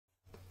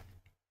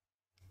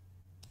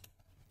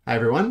Hi,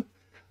 everyone.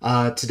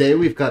 Today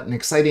we've got an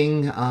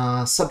exciting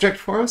subject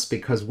for us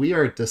because we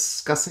are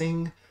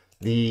discussing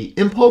the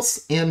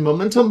impulse and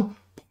momentum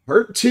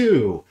part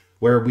 2,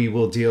 where we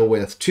will deal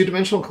with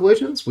two-dimensional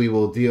collisions, we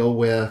will deal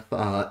with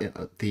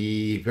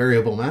the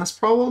variable mass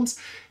problems,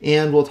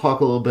 and we'll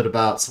talk a little bit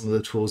about some of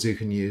the tools you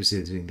can use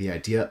using the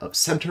idea of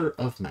center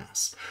of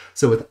mass.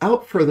 So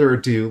without further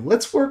ado,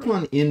 let's work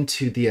on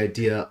into the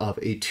idea of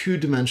a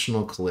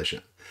two-dimensional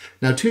collision.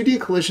 Now,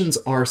 2D collisions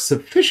are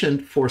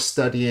sufficient for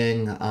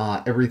studying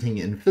everything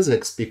in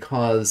physics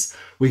because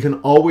we can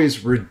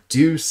always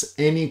reduce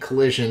any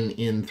collision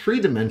in 3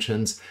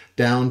 dimensions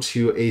down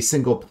to a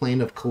single plane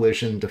of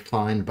collision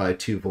defined by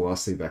 2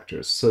 velocity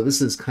vectors. So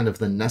this is kind of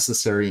the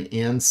necessary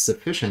and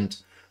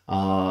sufficient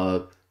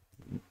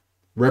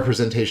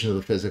representation of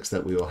the physics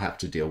that we will have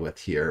to deal with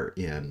here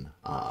in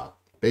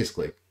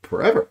basically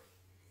forever.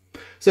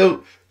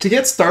 So to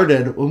get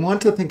started, we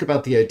want to think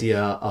about the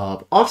idea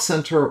of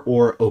off-center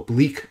or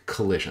oblique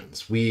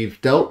collisions. We've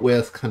dealt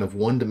with kind of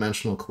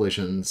one-dimensional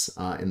collisions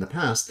in the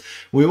past.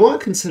 We want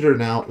to consider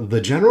now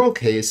the general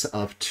case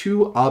of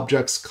 2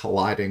 objects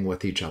colliding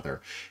with each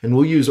other. And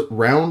we'll use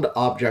round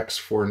objects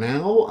for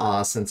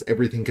now, since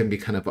everything can be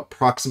kind of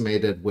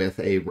approximated with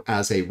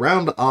as a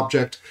round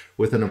object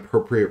with an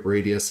appropriate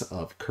radius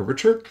of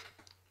curvature.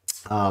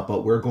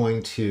 But we're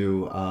going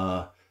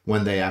to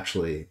when they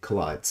actually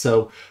collide.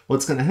 So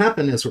what's going to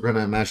happen is we're going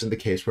to imagine the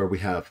case where we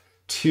have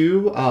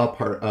two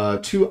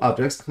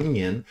objects coming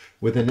in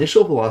with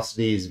initial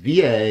velocities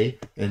VA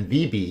and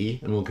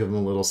VB, and we'll give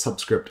them a little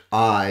subscript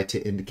I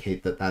to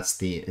indicate that that's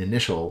the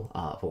initial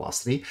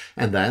velocity,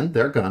 and then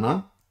they're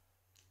gonna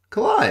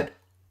collide.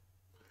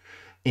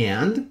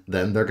 And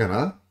then they're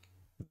gonna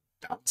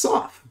bounce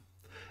off.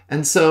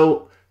 And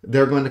so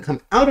they're going to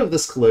come out of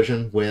this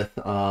collision with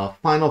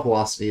final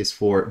velocities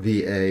for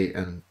VA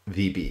and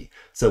VB.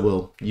 So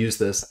we'll use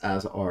this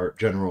as our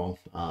general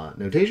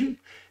notation.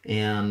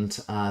 And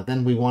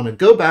then we want to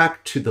go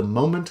back to the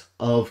moment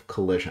of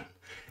collision.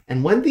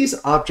 And when these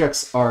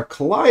objects are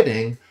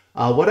colliding,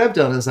 what I've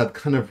done is I've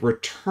kind of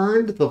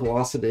returned the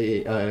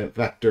velocity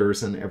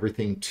vectors and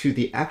everything to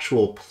the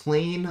actual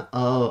plane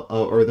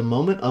or the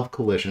moment of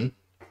collision.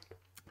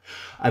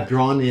 I've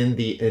drawn in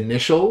the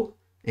initial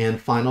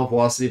and final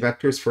velocity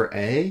vectors for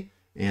A,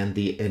 and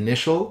the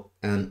initial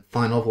and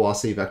final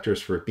velocity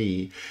vectors for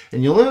B.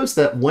 And you'll notice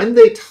that when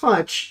they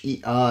touch,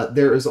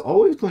 there is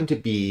always going to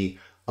be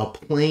a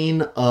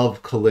plane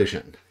of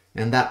collision.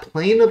 And that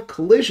plane of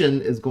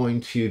collision is going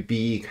to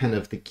be kind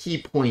of the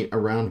key point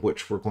around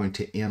which we're going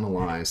to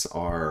analyze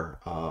our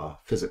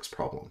physics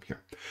problem here.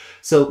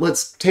 So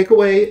let's take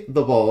away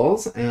the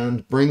balls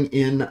and bring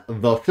in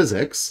the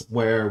physics,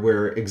 where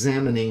we're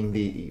examining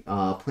the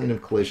plane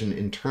of collision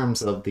in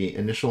terms of the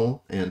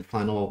initial and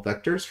final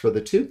vectors for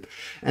the 2.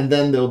 And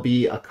then there'll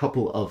be a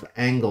couple of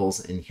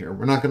angles in here.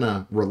 We're not going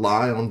to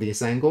rely on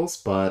these angles,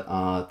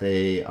 but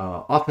they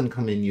often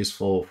come in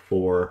useful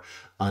for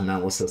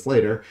analysis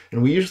later,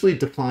 and we usually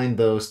define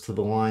those to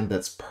the line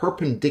that's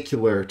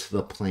perpendicular to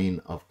the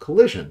plane of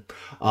collision,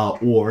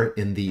 or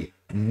in the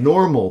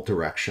normal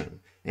direction.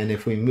 And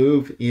if we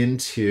move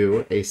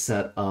into a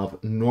set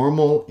of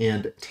normal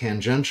and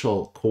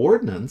tangential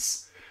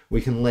coordinates,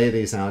 we can lay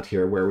these out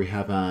here where we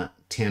have a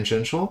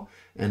tangential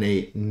and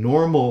a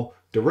normal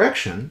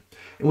direction,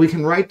 and we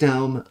can write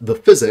down the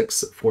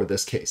physics for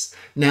this case.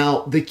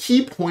 Now, the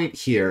key point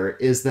here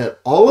is that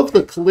all of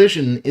the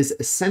collision is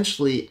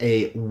essentially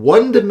a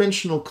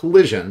one-dimensional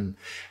collision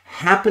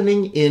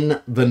happening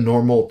in the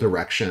normal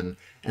direction,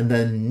 and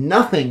then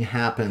nothing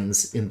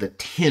happens in the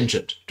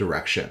tangent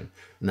direction.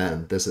 And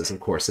then this is, of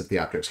course, if the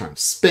objects aren't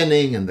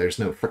spinning and there's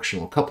no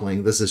frictional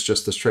coupling. This is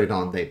just a straight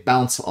on. They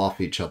bounce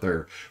off each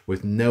other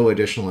with no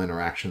additional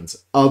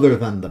interactions other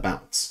than the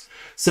bounce.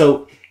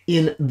 So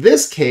in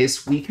this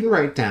case, we can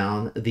write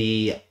down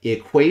the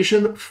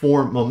equation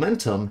for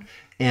momentum,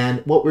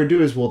 and what we'll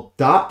do is we'll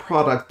dot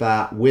product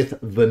that with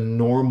the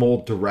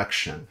normal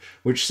direction,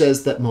 which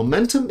says that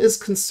momentum is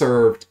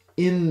conserved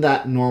in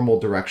that normal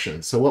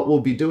direction. So what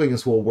we'll be doing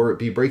is we'll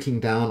be breaking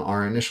down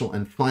our initial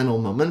and final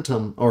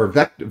momentum or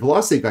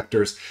velocity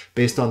vectors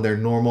based on their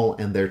normal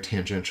and their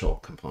tangential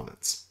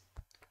components.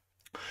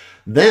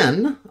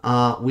 Then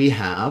we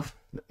have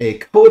a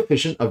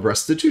coefficient of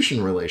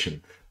restitution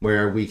relation,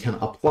 where we can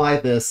apply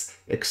this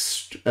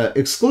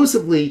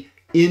exclusively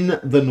in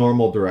the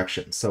normal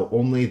direction. So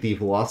only the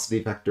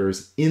velocity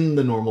vectors in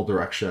the normal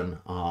direction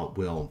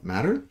will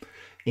matter.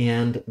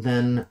 And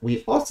then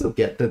we also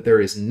get that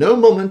there is no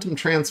momentum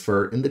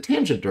transfer in the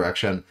tangent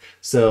direction.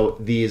 So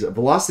these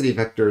velocity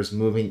vectors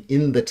moving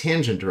in the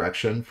tangent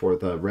direction for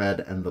the red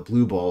and the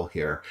blue ball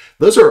here,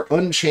 those are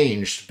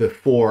unchanged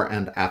before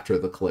and after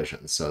the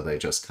collision. So they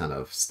just kind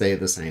of stay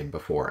the same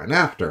before and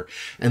after.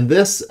 And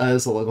this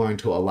is going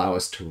to allow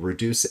us to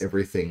reduce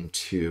everything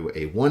to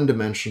a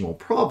one-dimensional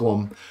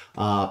problem,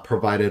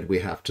 provided we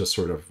have to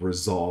sort of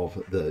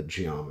resolve the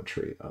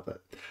geometry of it.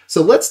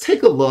 So let's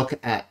take a look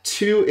at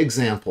 2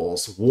 examples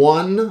examples,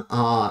 one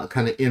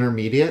kind of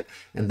intermediate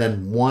and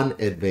then one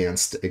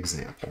advanced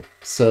example.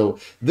 So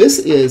this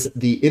is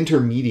the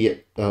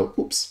intermediate,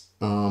 this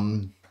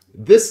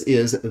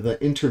is the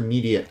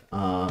intermediate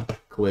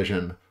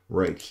collision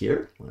right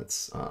here.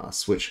 Let's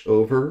switch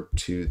over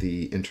to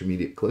the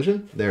intermediate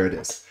collision. There it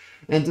is.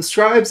 And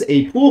describes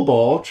a pool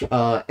ball,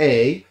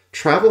 A,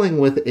 traveling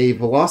with a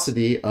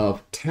velocity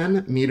of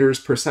 10 meters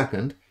per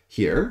second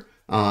here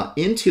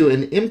into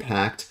an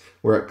impact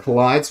where it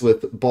collides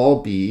with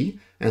ball B,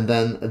 and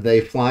then they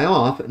fly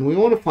off. And we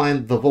want to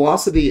find the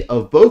velocity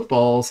of both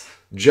balls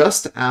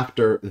just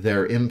after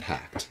their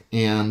impact.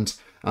 And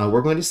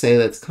we're going to say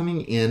that's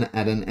coming in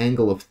at an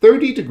angle of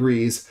 30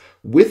 degrees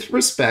with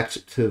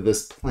respect to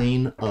this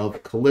plane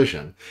of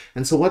collision.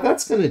 And so what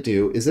that's going to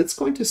do is it's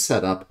going to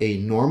set up a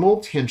normal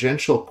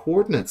tangential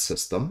coordinate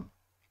system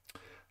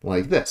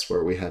like this,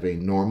 where we have a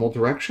normal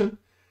direction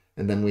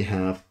and then we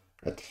have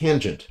a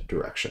tangent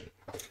direction.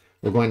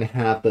 We're going to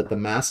have that the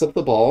mass of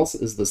the balls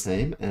is the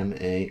same, ma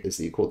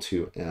is equal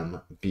to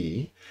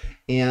mb.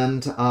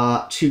 And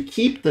to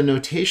keep the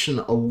notation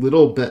a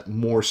little bit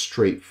more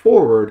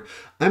straightforward,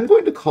 I'm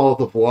going to call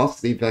the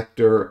velocity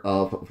vector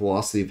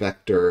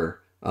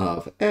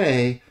of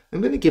A,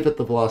 I'm going to give it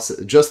the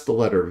velocity, just the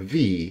letter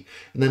v,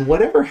 and then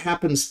whatever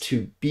happens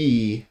to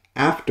be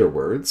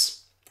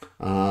afterwards,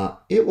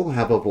 it will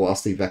have a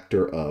velocity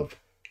vector of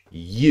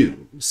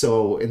u.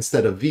 So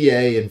instead of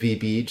VA and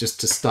VB,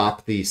 just to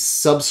stop the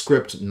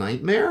subscript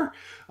nightmare,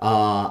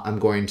 I'm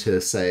going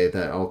to say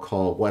that I'll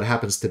call what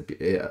happens to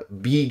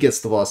B gets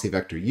the velocity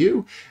vector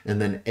u,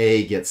 and then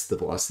A gets the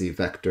velocity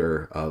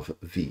vector of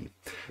v.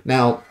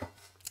 Now,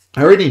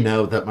 I already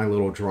know that my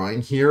little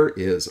drawing here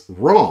is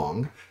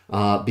wrong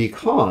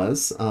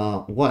because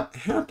what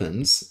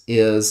happens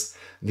is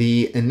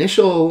the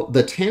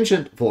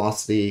tangent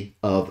velocity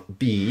of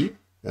B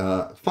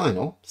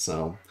final,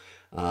 so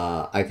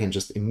I can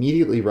just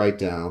immediately write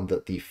down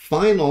that the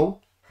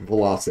final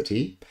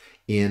velocity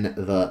in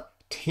the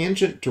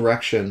tangent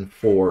direction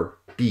for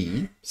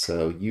B,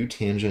 so u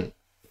tangent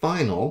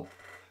final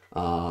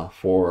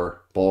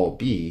for ball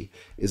B,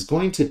 is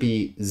going to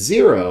be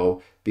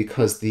 0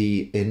 because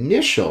the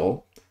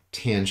initial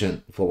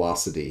tangent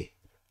velocity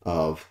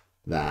of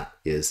that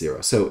is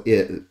 0. So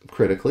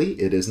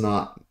critically, it is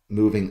not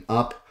moving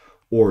up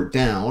or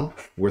down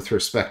with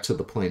respect to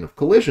the plane of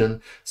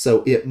collision,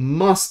 so it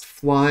must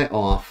fly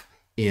off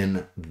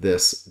in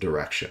this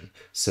direction.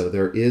 So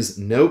there is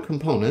no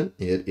component,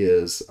 it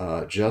is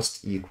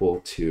just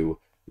equal to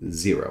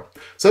 0.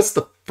 So that's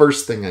the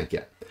first thing I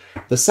get.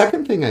 The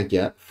second thing I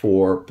get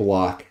for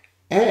block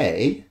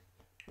A,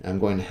 I'm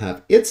going to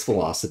have its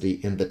velocity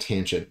in the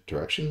tangent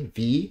direction,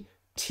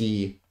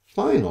 vt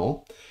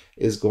final,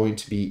 is going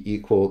to be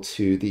equal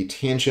to the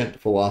tangent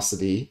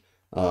velocity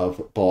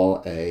of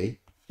ball A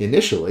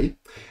initially,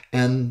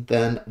 and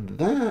then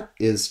that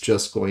is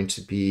just going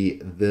to be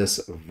this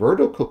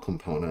vertical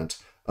component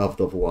of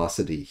the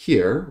velocity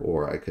here,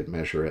 or I could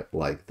measure it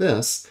like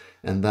this,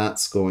 and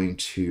that's going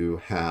to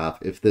have,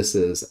 if this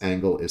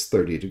angle is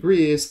 30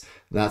 degrees,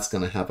 that's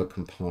going to have a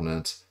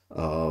component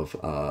of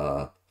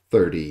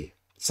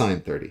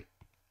sine 30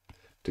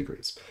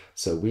 degrees.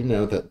 So we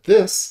know that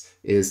this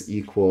is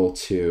equal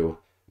to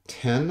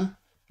 10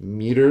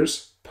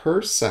 meters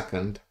per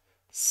second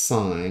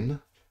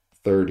sine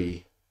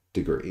 30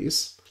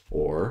 degrees,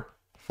 or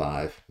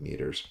 5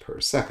 meters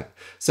per second.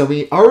 So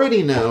we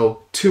already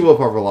know two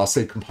of our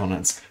velocity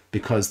components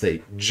because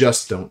they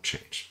just don't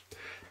change.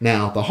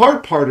 Now, the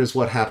hard part is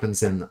what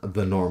happens in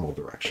the normal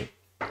direction.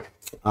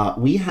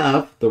 We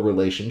have the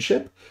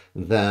relationship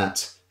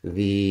that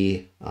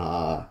the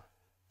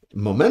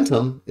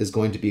momentum is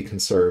going to be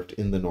conserved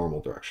in the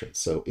normal direction.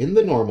 So in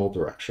the normal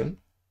direction,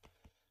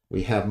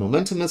 we have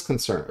momentum is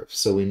conserved.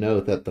 So we know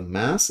that the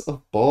mass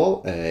of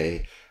ball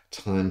A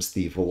times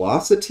the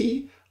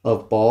velocity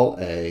of ball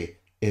A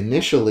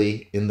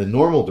initially in the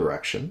normal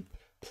direction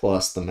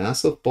plus the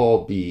mass of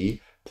ball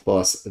B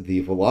plus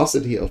the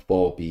velocity of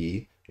ball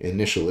B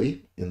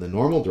initially in the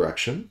normal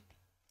direction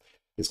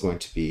is going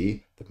to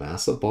be the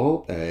mass of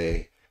ball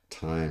A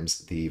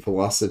times the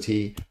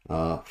velocity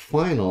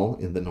final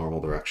in the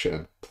normal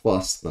direction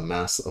plus the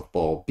mass of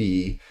ball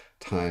B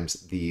times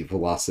the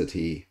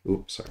velocity,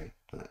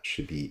 that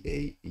should be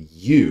a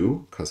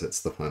u because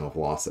it's the final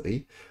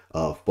velocity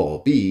of ball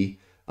B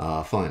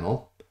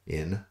final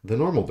in the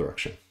normal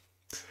direction.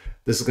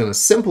 This is going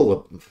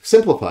to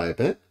simplify a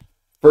bit.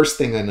 First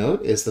thing I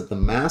note is that the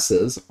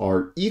masses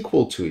are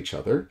equal to each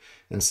other,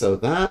 and so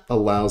that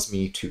allows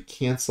me to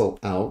cancel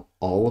out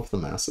all of the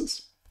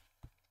masses.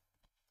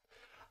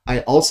 I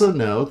also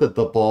know that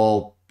the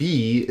ball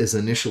B is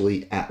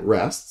initially at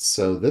rest,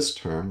 so this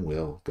term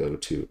will go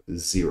to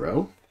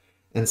 0.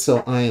 And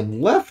so I am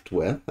left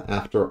with,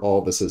 after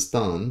all this is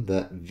done,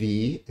 that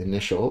V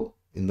initial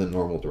in the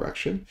normal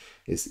direction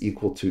is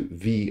equal to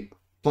V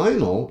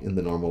final in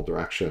the normal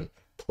direction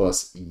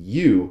plus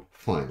U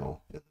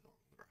final in the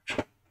normal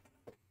direction.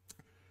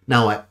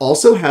 Now I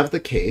also have the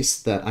case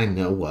that I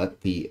know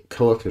what the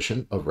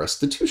coefficient of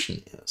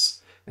restitution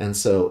is. And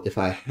so if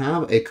I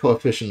have a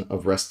coefficient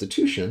of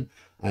restitution,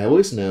 I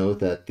always know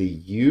that the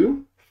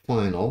u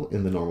final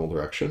in the normal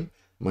direction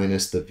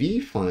minus the v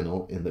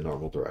final in the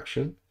normal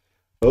direction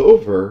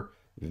over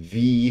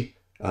v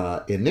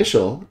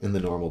initial in the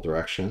normal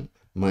direction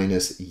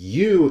minus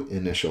u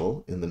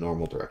initial in the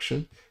normal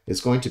direction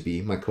is going to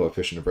be my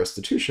coefficient of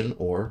restitution,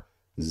 or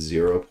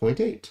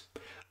 0.8.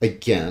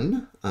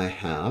 Again, I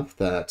have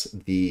that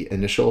the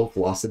initial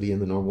velocity in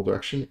the normal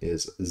direction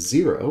is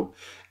 0,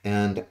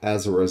 and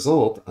as a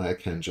result, I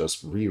can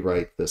just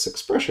rewrite this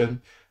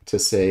expression to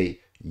say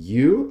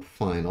u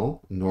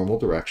final normal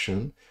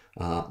direction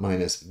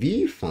minus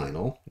v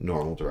final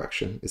normal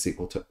direction is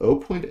equal to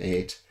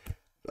 0.8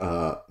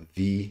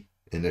 v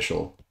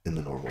initial in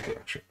the normal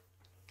direction.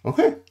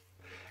 Okay,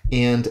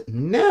 and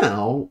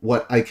now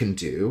what I can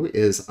do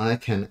is I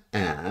can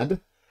add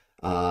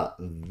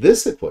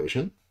this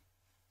equation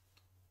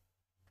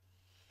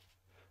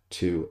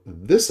to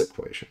this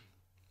equation.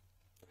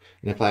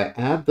 And if I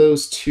add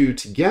those two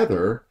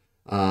together,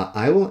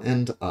 I will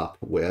end up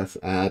with,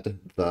 add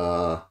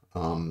the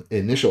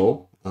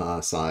initial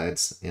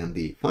sides and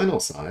the final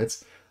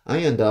sides, I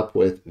end up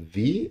with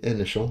v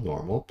initial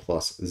normal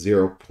plus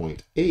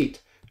 0.8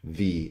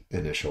 v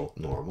initial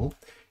normal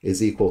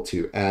is equal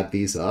to, add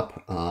these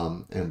up,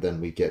 and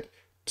then we get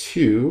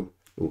 2,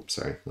 oops,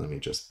 sorry, let me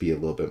just be a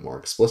little bit more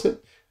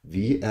explicit,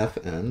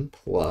 vfn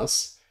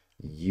plus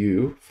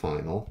u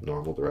final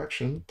normal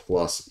direction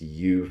plus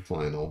u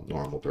final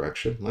normal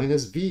direction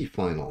minus v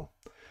final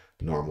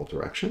normal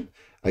direction.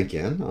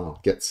 Again, I'll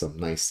get some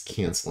nice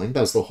canceling.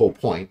 That was the whole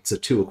point. It's a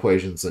 2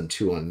 equations and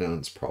 2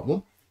 unknowns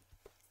problem.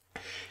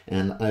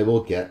 And I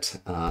will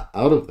get out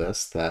of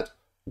this that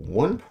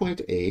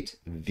 1.8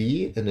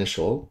 v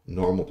initial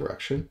normal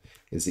direction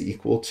is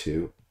equal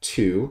to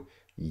 2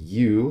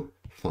 u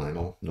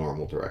final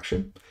normal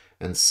direction.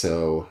 And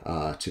so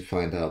to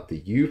find out the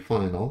u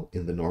final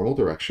in the normal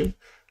direction,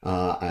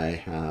 I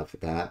have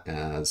that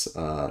as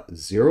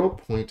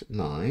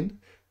 0.9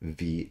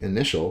 v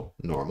initial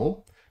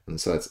normal. And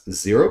so that's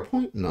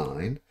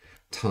 0.9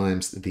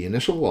 times the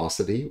initial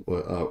velocity,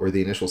 or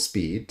the initial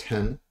speed,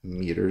 10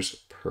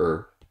 meters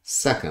per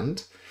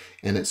second.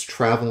 And it's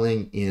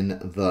traveling in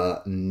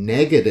the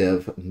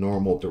negative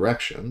normal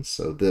direction.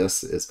 So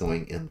this is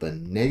going in the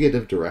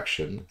negative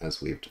direction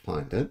as we've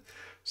defined it.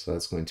 So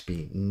that's going to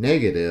be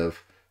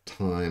negative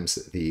times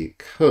the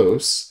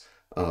cos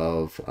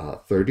of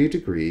 30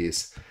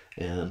 degrees.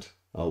 And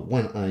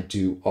when I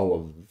do all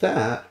of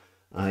that,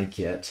 I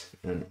get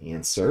an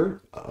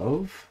answer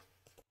of,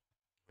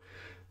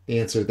 the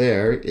answer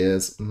there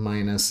is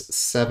minus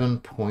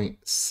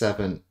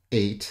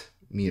 7.78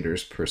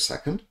 meters per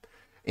second.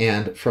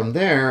 And from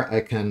there, I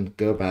can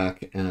go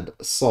back and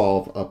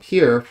solve up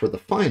here for the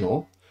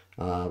final,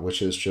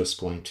 which is just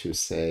going to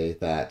say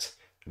that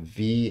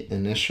v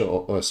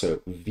initial,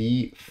 so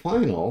v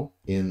final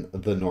in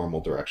the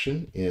normal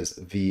direction is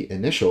v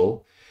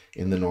initial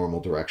in the normal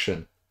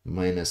direction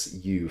minus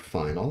u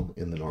final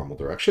in the normal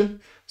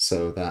direction.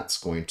 So that's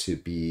going to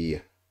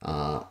be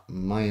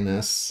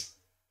minus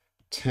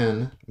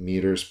 10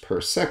 meters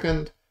per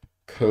second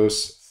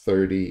cos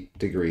 30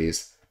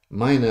 degrees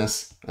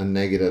minus a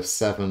negative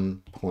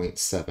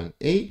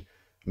 7.78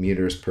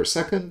 meters per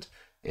second,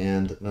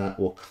 and that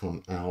will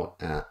come out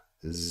at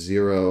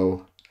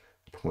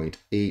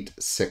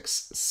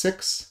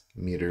 0.866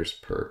 meters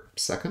per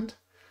second,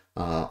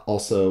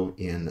 also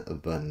in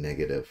the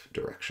negative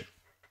direction.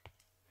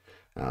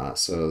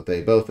 So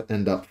they both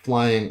end up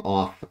flying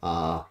off,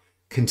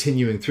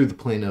 continuing through the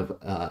plane of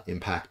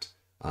impact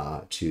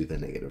to the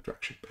negative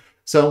direction.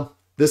 So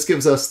this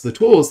gives us the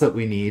tools that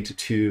we need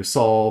to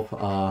solve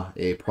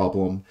a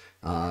problem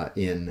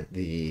in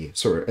the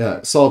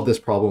solve this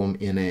problem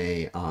in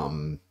a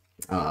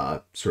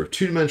sort of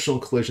two-dimensional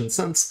collision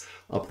sense,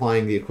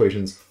 applying the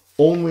equations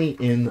only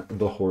in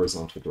the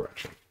horizontal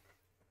direction.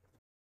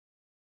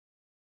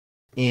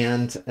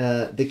 And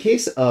the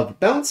case of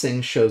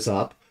bouncing shows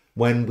up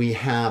when we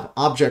have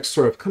objects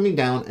sort of coming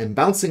down and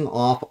bouncing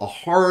off a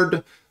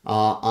hard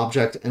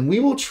object, and we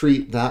will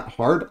treat that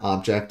hard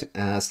object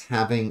as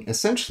having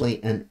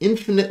essentially an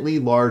infinitely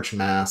large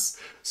mass,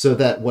 so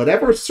that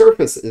whatever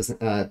surface is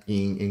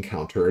being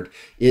encountered,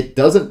 it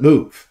doesn't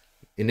move.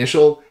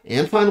 Initial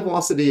and final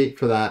velocity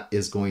for that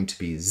is going to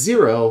be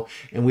 0,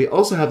 and we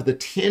also have the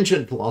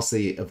tangent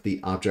velocity of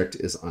the object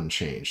is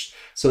unchanged.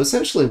 So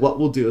essentially what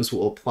we'll do is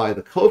we'll apply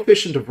the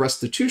coefficient of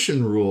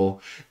restitution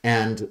rule,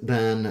 and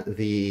then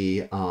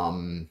the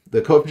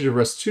coefficient of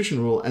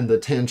restitution rule and the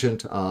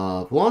tangent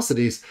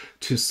velocities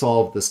to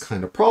solve this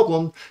kind of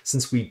problem,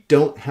 since we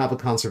don't have a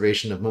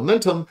conservation of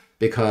momentum,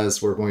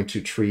 because we're going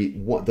to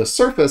treat the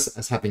surface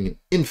as having an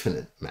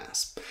infinite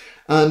mass.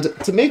 And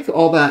to make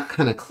all that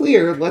kind of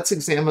clear, let's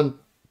examine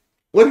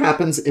what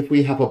happens if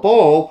we have a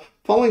ball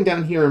falling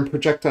down here in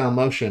projectile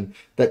motion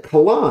that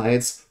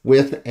collides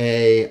with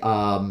a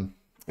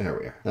There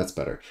we are. That's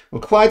better.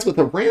 Well, collides with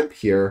a ramp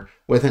here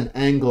with an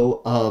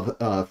angle of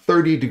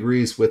 30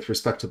 degrees with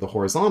respect to the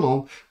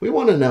horizontal. We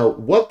want to know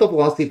what the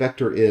velocity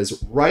vector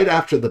is right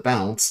after the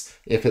bounce.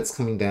 If it's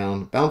coming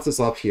down, bounces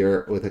off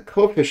here with a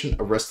coefficient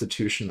of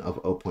restitution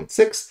of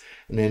 0.6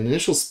 and an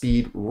initial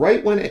speed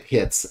right when it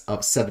hits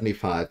of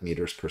 75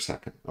 meters per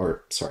second,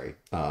 or sorry,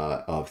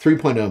 of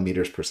 3.0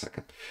 meters per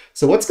second.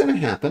 So what's going to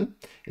happen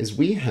is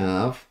we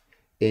have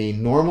a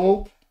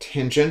normal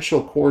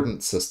tangential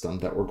coordinate system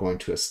that we're going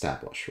to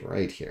establish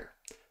right here.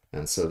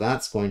 And so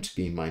that's going to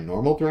be my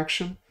normal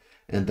direction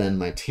and then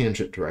my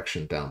tangent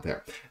direction down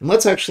there. And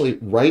let's actually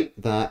write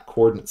that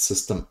coordinate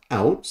system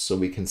out so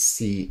we can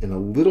see in a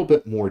little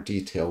bit more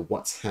detail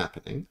what's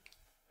happening.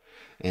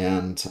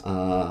 And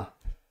let's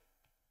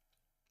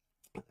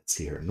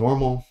see here,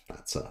 normal,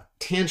 that's a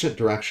tangent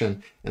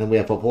direction. And then we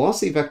have a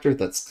velocity vector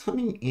that's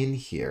coming in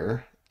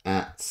here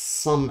at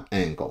some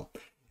angle.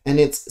 And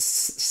it's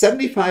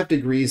 75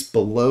 degrees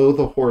below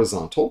the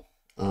horizontal,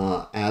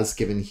 as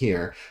given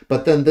here.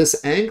 But then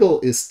this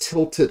angle is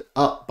tilted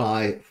up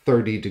by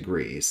 30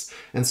 degrees.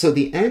 And so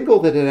the angle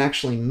that it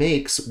actually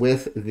makes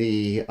with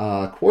the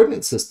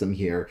coordinate system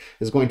here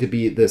is going to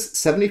be this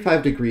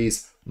 75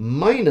 degrees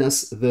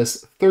minus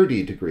this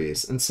 30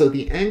 degrees. And so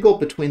the angle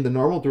between the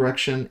normal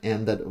direction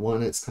and that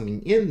one it's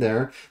coming in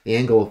there, the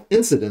angle of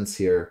incidence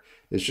here,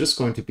 is just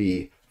going to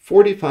be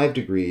 45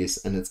 degrees,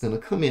 and it's going to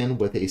come in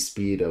with a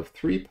speed of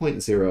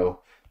 3.0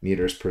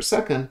 meters per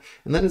second,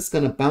 and then it's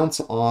going to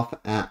bounce off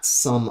at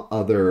some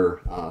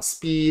other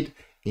speed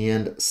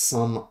and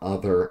some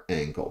other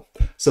angle.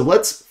 So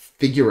let's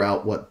figure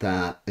out what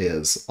that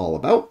is all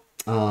about.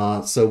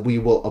 So we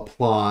will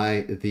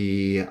apply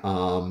the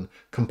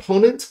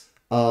component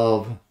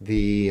of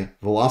the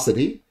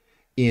velocity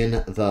in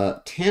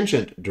the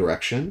tangent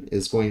direction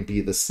is going to be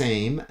the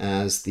same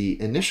as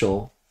the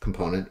initial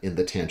component in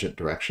the tangent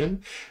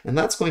direction, and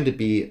that's going to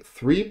be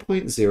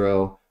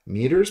 3.0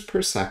 meters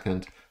per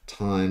second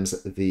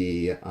times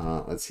the,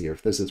 let's see here,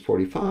 if this is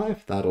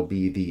 45, that'll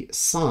be the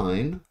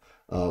sine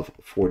of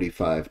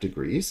 45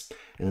 degrees,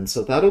 and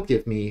so that'll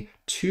give me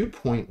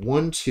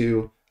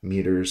 2.12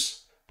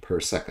 meters per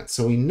second.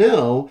 So we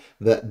know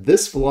that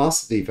this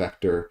velocity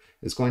vector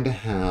is going to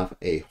have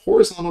a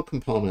horizontal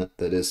component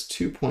that is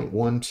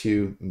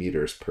 2.12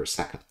 meters per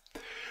second.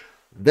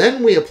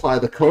 Then we apply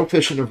the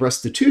coefficient of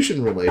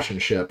restitution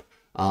relationship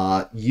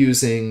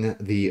using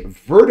the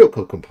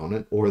vertical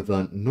component or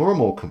the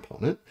normal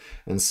component.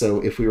 And so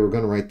if we were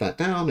going to write that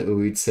down,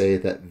 we'd say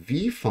that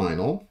V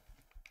final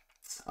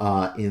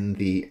in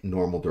the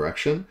normal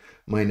direction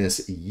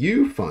minus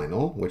U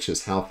final, which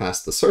is how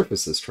fast the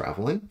surface is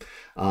traveling,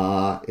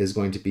 is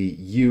going to be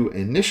U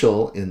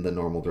initial in the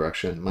normal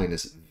direction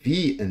minus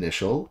V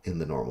initial in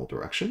the normal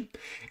direction.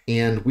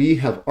 And we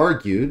have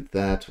argued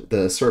that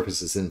the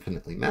surface is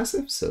infinitely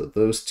massive, so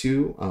those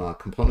two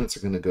components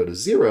are going to go to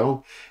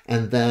 0,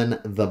 and then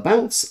the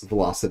bounce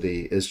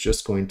velocity is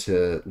just going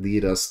to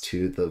lead us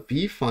to the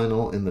V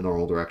final in the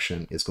normal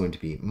direction is going to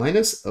be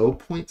minus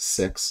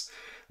 0.6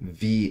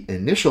 V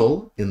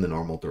initial in the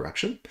normal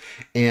direction,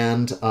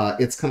 and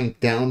it's coming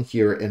down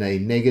here in a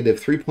negative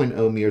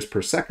 3.0 meters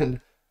per second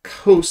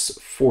cos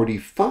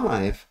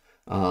 45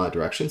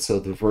 direction, so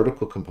the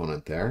vertical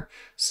component there.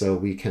 So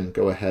we can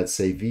go ahead,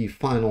 say V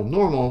final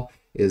normal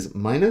is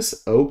minus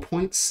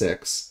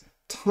 0.6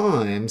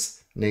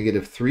 times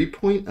negative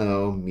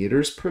 3.0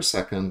 meters per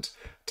second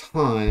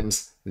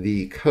times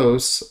the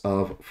cos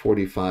of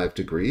 45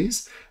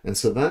 degrees. And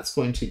so that's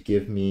going to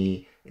give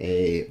me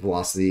a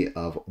velocity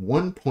of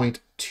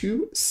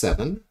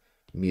 1.27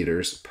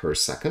 meters per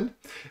second.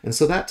 And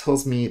so that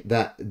tells me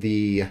that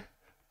the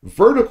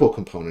vertical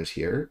component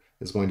here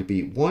is going to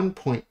be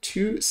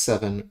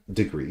 1.27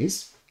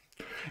 degrees.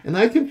 And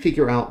I can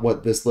figure out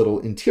what this little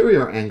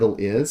interior angle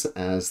is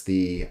as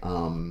the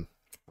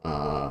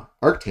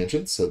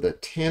arctangent. So the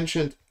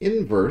tangent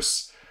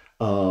inverse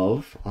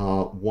of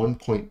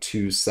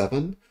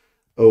 1.27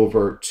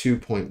 over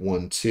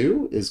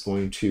 2.12 is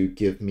going to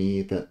give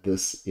me that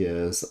this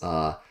is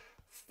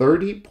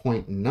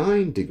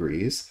 30.9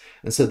 degrees.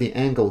 And so the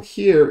angle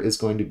here is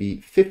going to be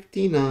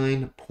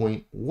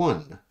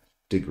 59.1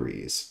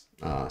 degrees.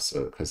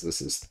 So because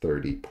this is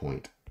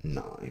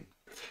 30.9.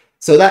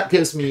 So that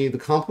gives me the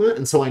complement,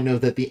 and so I know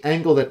that the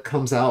angle that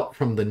comes out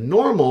from the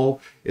normal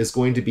is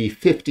going to be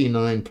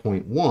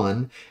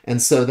 59.1,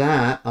 and so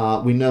that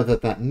we know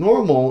that that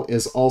normal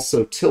is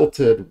also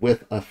tilted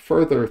with a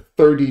further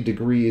 30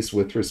 degrees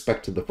with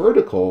respect to the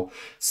vertical.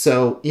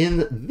 So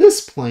in this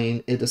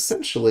plane, it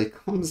essentially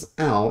comes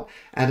out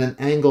at an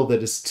angle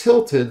that is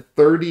tilted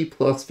 30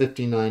 plus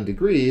 59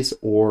 degrees,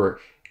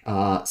 or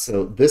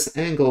so this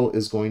angle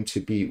is going to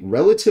be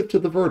relative to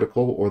the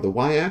vertical, or the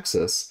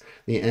y-axis.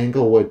 The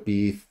angle would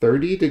be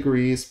 30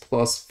 degrees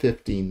plus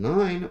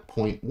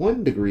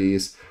 59.1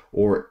 degrees,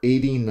 or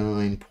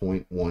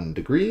 89.1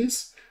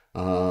 degrees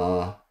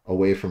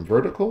away from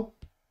vertical.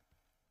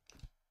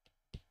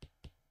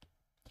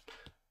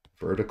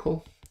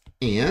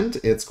 And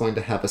it's going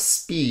to have a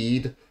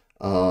speed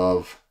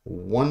of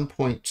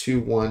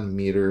 1.21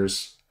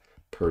 meters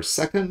per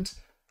second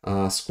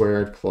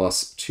squared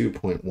plus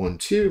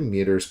 2.12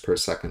 meters per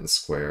second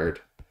squared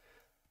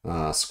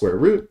square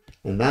root,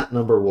 and that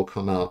number will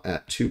come out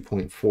at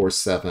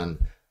 2.47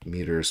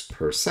 meters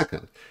per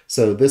second.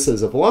 So this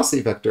is a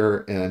velocity vector,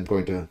 and I'm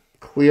going to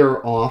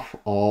clear off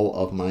all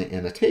of my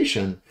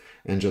annotation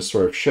and just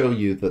sort of show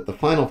you that the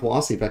final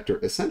velocity vector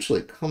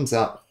essentially comes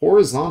out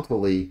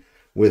horizontally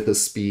with a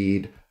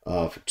speed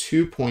of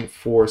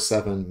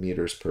 2.47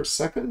 meters per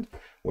second,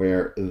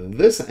 where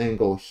this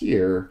angle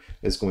here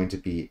is going to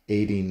be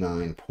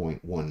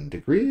 89.1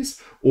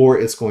 degrees, or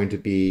it's going to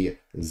be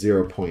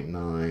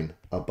 0.9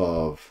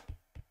 above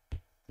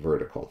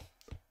vertical.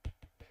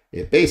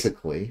 It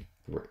basically,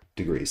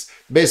 degrees,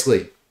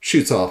 basically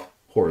shoots off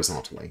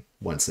horizontally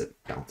once it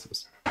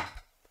bounces.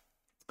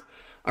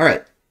 All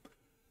right.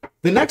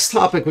 The next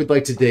topic we'd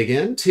like to dig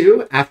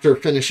into after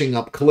finishing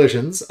up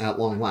collisions at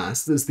long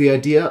last is the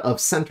idea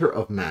of center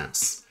of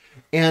mass.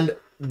 And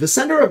the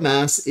center of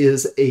mass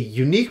is a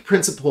unique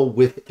principle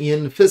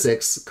within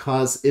physics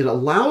because it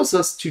allows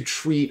us to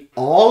treat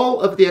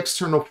all of the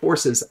external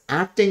forces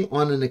acting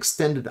on an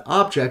extended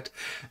object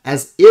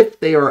as if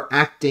they are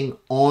acting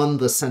on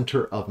the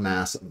center of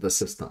mass of the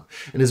system.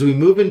 And as we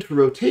move into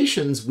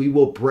rotations, we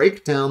will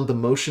break down the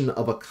motion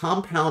of a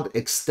compound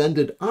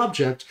extended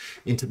object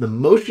into the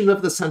motion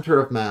of the center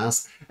of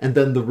mass and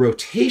then the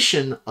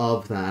rotation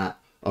of that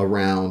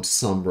around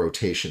some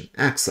rotation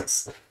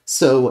axis.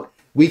 So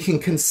we can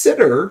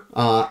consider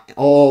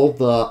all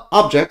the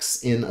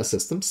objects in a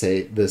system,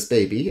 say this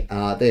baby.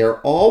 They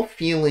are all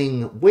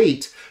feeling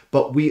weight,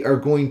 but we are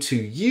going to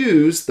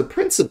use the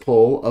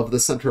principle of the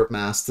center of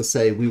mass to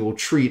say we will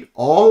treat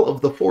all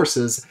of the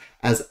forces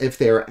as if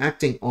they are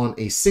acting on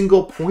a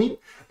single point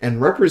and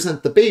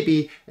represent the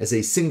baby as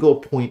a single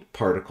point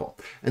particle.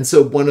 And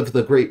so one of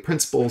the great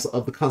principles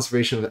of the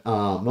conservation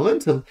of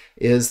momentum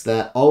is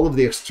that all of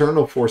the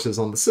external forces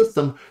on the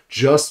system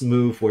just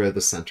move where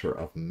the center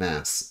of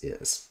mass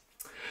is.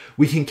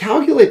 We can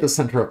calculate the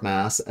center of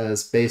mass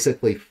as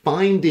basically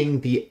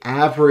finding the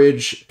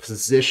average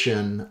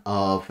position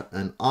of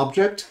an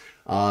object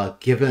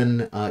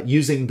given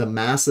using the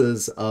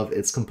masses of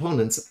its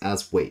components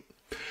as weight.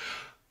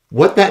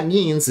 What that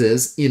means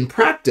is, in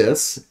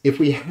practice, if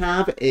we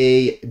have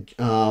a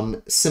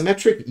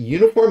symmetric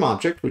uniform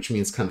object, which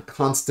means kind of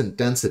constant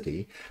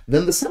density,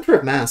 then the center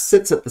of mass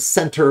sits at the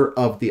center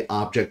of the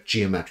object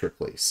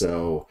geometrically.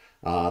 So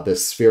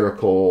this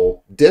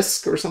spherical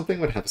disk or something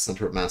would have a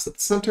center of mass at the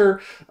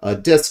center. A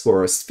disk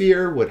or a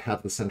sphere would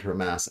have the center of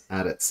mass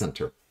at its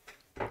center.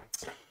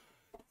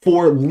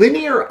 For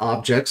linear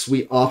objects,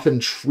 we often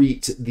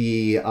treat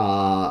the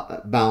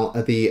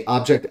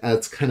object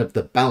as kind of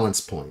the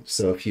balance point.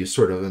 So if you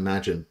sort of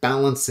imagine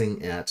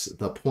balancing at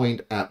the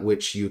point at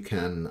which you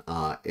can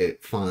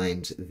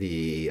find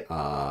the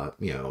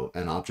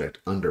an object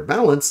under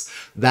balance,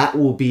 that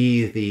will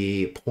be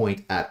the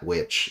point at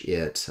which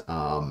it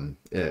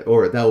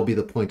or that will be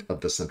the point of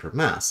the center of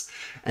mass.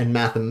 And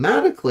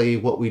mathematically,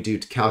 what we do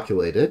to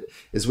calculate it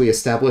is we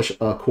establish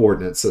a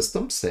coordinate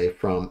system, say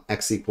from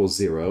x equals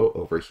 0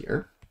 over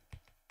here.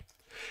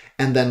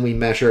 And then we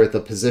measure the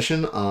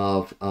position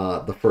of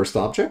the first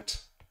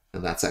object,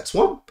 and that's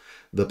x1.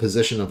 The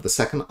position of the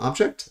second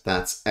object,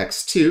 that's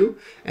x2.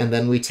 And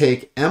then we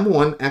take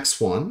m1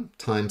 x1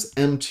 times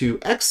m2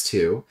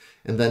 x2,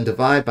 and then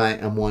divide by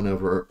m1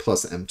 over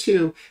plus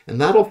m2, and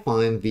that'll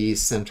find the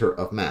center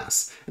of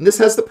mass. And this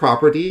has the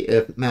property,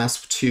 if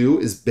mass 2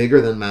 is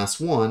bigger than mass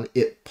 1,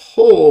 it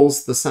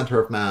pulls the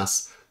center of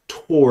mass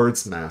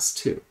towards mass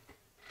 2.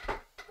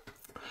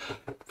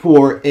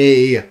 For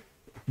a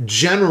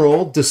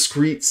general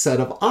discrete set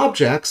of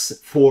objects,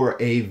 for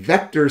a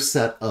vector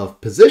set of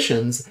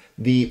positions,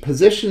 the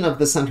position of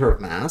the center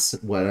of mass,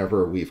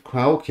 whatever we've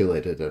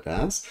calculated it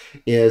as,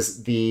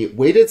 is the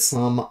weighted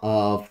sum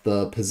of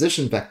the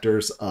position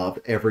vectors of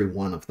every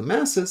one of the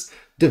masses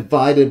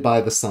divided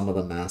by the sum of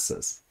the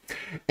masses.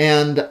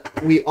 And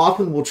we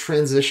often will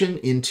transition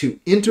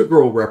into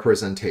integral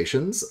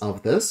representations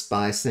of this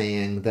by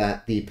saying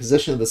that the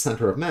position of the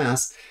center of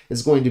mass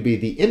is going to be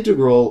the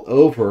integral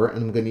over, and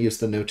I'm going to use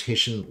the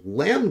notation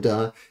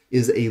lambda,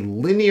 is a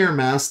linear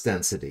mass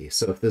density.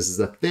 So if this is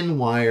a thin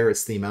wire,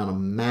 it's the amount of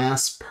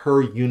mass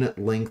per unit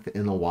length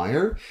in a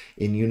wire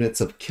in units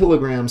of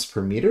kilograms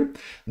per meter.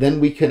 Then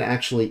we can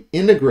actually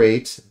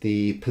integrate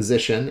the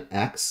position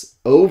x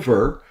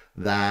over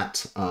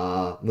that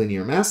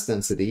linear mass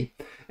density,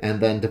 and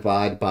then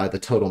divide by the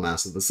total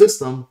mass of the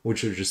system,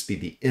 which would just be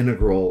the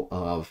integral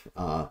of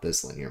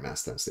this linear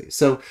mass density.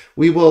 So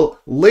we will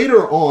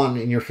later on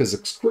in your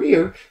physics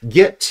career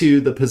get to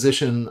the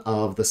position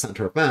of the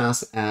center of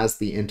mass as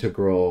the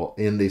integral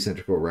in these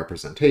integral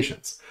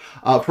representations.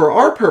 For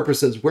our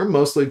purposes, we're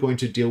mostly going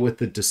to deal with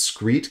the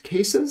discrete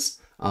cases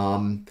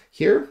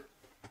here.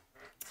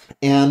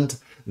 And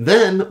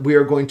then we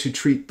are going to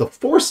treat the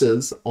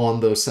forces on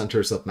those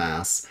centers of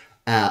mass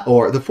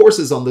or the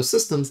forces on those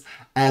systems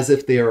as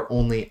if they are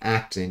only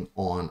acting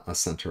on a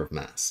center of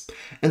mass.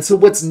 And so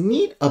what's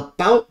neat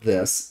about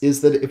this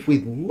is that if we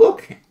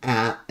look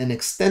at an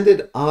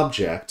extended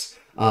object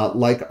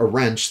like a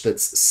wrench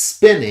that's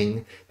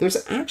spinning,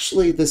 there's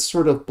actually this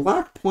sort of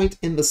black point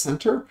in the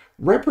center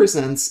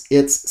represents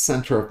its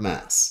center of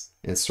mass.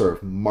 It's sort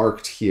of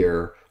marked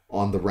here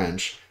on the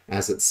wrench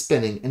as it's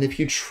spinning. And if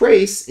you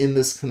trace in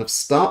this kind of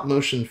stop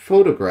motion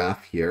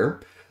photograph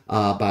here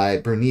by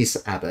Bernice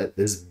Abbott,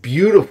 this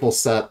beautiful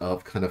set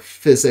of kind of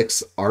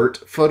physics art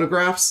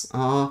photographs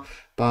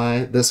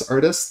by this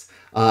artist.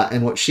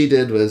 And what she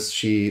did was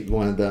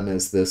one of them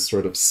is this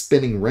sort of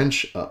spinning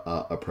wrench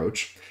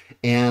approach.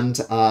 And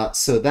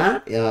so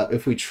that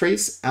if we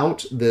trace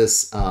out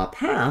this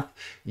path,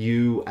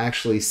 you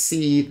actually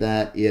see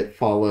that it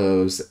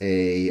follows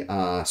a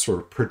sort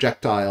of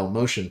projectile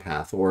motion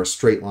path or a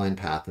straight line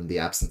path in the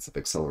absence of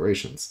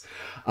accelerations.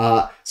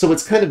 So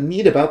what's kind of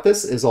neat about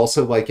this is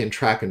also like in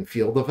track and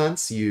field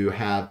events, you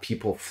have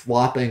people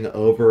flopping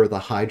over the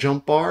high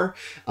jump bar.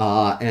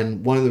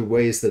 And one of the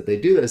ways that they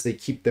do that is they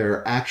keep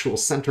their actual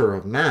center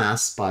of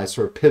mass by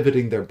sort of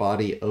pivoting their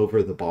body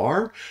over the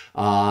bar.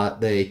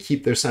 They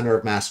keep their center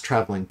of mass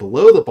traveling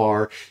below the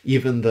bar,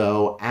 even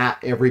though at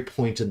every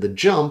point in the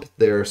jump,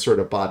 their sort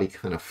of body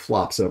kind of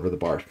flops over the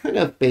bar. Kind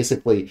of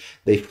basically,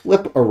 they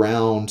flip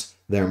around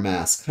their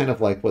mass, kind of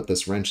like what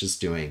this wrench is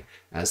doing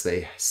as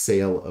they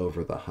sail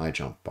over the high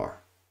jump bar.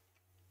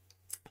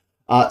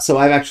 So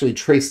I've actually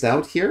traced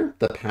out here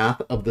the path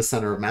of the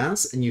center of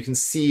mass, and you can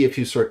see if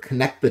you sort of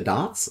connect the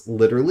dots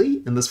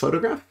literally in this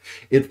photograph,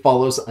 it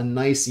follows a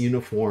nice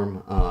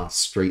uniform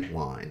straight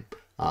line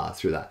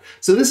through that.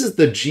 So this is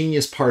the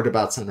genius part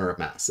about center of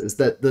mass, is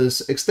that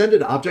this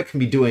extended object can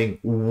be doing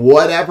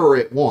whatever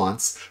it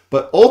wants,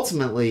 but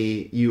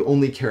ultimately you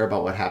only care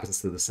about what happens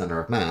to the center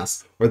of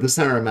mass, or the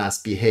center of mass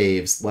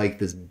behaves like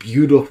this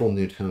beautiful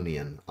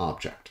Newtonian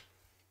object.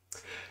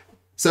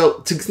 So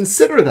to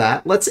consider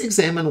that, let's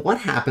examine what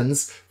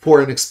happens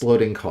for an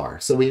exploding car.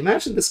 So we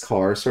imagine this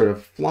car sort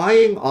of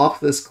flying off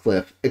this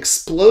cliff,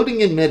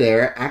 exploding in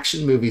midair,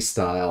 action movie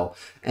style,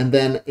 and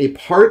then a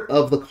part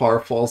of the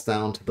car falls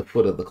down to the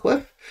foot of the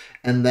cliff,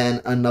 and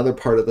then another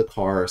part of the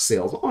car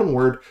sails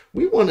onward.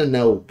 We want to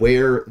know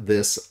where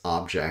this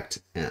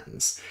object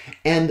ends.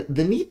 And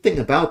the neat thing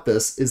about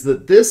this is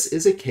that this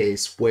is a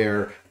case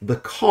where the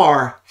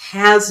car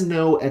has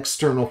no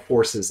external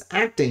forces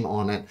acting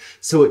on it,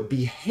 so it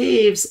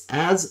behaves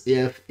as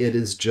if it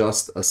is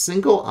just a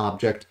single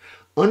object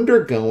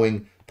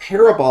undergoing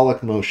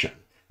parabolic motion.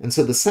 And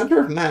so the center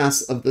of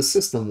mass of the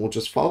system will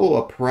just follow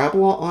a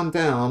parabola on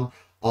down,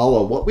 a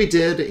la what we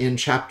did in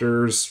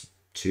chapters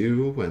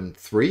 2 and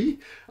 3,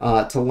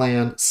 to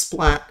land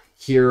splat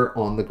here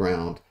on the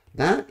ground.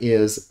 That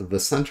is the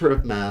center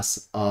of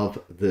mass of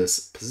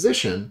this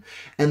position.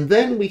 And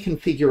then we can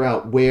figure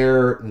out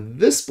where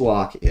this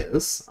block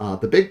is,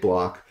 the big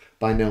block,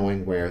 by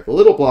knowing where the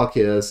little block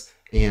is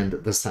and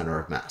the center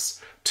of mass.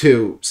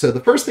 So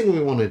the first thing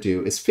we want to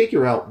do is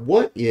figure out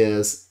what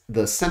is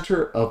the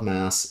center of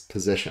mass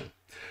position.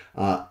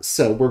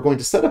 So we're going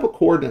to set up a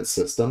coordinate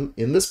system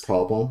in this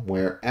problem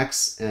where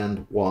x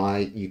and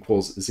y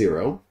equals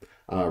 0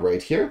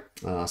 right here.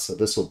 So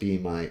this will be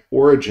my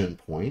origin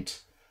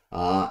point.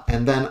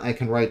 And then I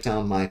can write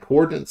down my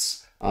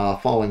coordinates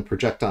following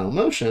projectile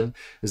motion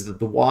is that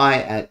the y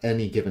at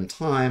any given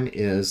time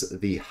is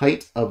the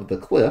height of the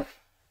cliff,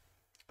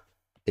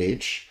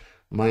 h,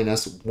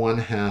 minus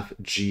 1/2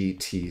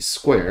 gt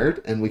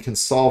squared. And we can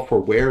solve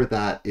for where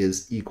that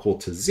is equal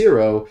to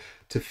 0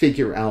 to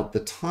figure out the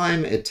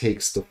time it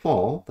takes to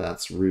fall.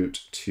 That's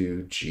root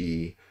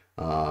 2h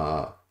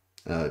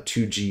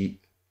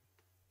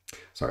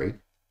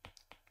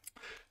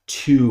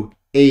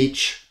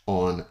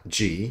on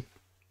g,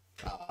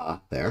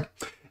 there.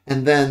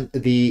 And then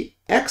the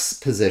x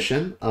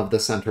position of the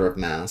center of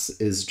mass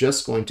is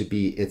just going to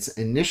be its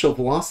initial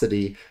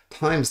velocity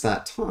times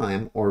that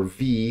time, or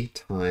v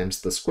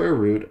times the square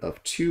root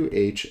of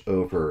 2h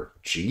over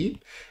g.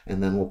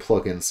 And then we'll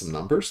plug in some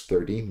numbers,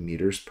 30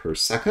 meters per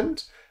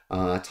second,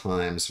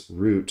 times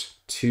root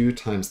 2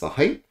 times the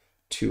height,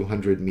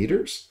 200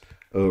 meters,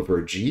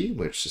 over g,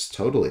 which is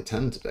totally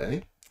 10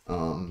 today.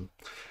 And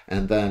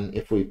then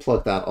if we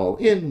plug that all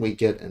in, we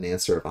get an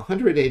answer of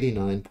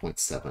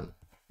 189.7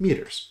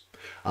 meters.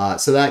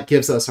 So that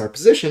gives us our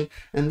position,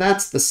 and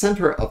that's the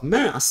center of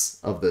mass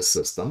of this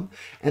system.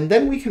 And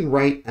then we can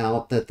write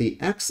out that the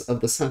x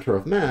of the center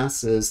of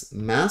mass is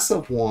mass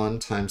of 1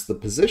 times the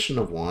position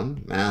of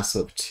 1, mass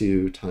of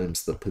 2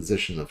 times the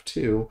position of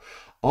 2,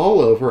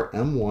 all over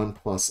m1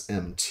 plus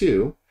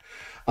m2.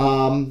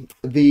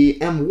 The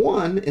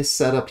m1 is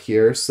set up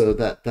here so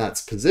that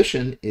that's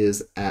position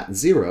is at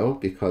 0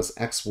 because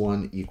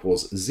x1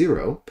 equals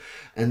 0.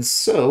 And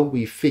so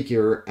we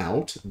figure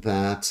out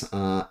that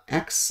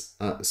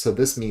so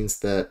this means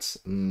that,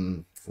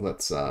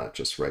 let's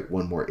just write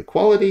one more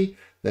equality,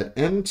 that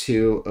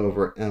m2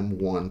 over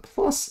m1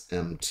 plus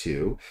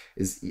m2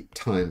 is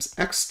times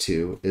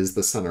x2 is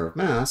the center of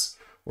mass.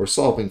 We're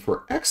solving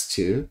for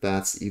x2,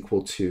 that's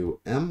equal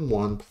to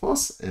m1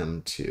 plus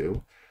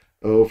m2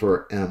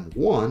 over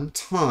m1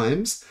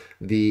 times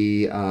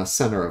the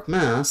center of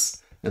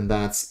mass, and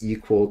that's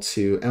equal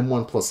to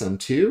m1 plus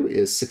m2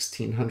 is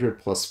 1600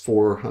 plus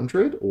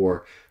 400,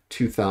 or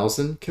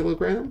 2,000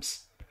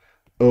 kilograms,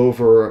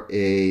 over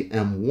a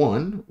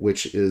M1,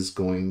 which is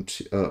going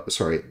to,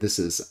 sorry, this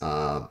is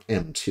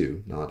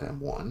M2, not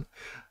M1,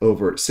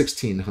 over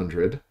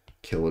 1,600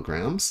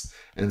 kilograms.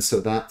 And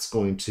so that's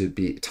going to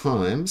be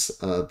times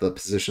the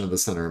position of the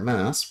center of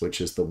mass,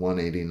 which is the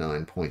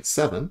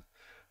 189.7.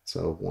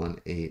 So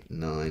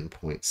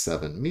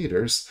 189.7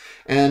 meters.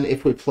 And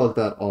if we plug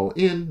that all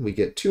in, we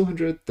get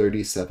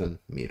 237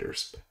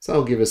 meters. So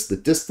that'll give us the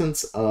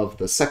distance of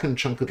the second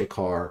chunk of the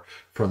car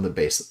from the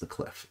base of the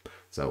cliff.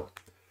 So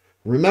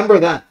remember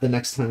that the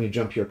next time you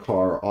jump your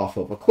car off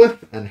of a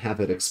cliff and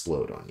have it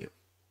explode on you.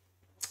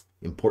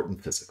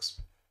 Important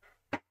physics.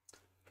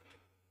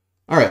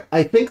 All right,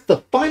 I think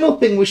the final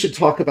thing we should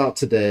talk about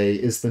today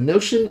is the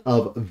notion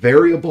of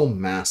variable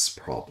mass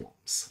problems.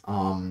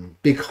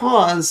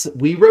 Because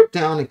we wrote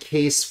down a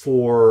case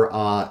for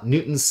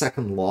Newton's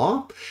second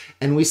law,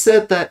 and we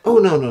said that, oh,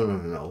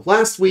 no.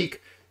 Last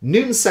week,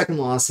 Newton's second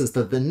law says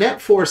that the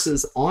net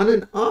forces on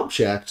an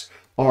object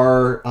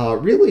are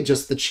really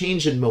just the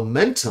change in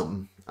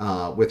momentum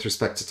with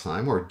respect to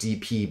time, or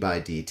dp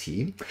by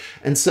dt.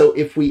 And so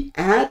if we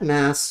add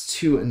mass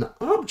to an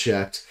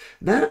object,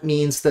 that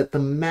means that the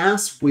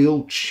mass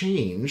will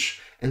change.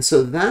 And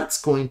so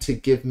that's going to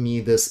give me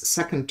this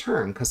second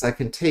term, because I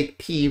can take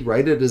p,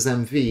 write it as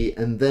mv,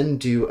 and then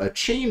do a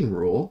chain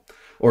rule,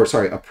 or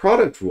sorry, a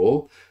product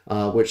rule,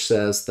 which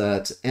says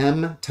that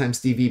m times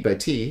dv by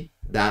t,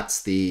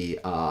 that's the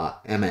ma,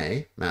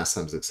 mass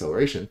times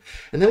acceleration.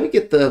 And then we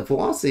get the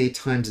velocity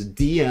times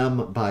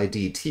dm by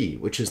dt,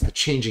 which is the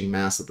changing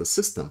mass of the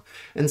system.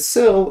 And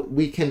so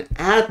we can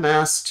add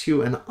mass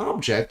to an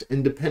object,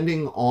 and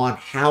depending on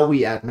how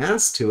we add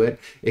mass to it,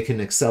 it can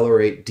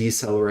accelerate,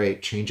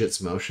 decelerate, change its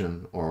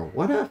motion, or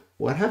what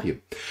have you.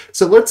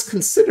 So let's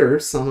consider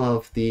some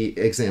of the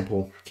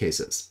example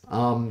cases.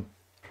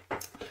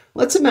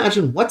 Let's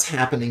imagine what's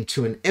happening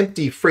to an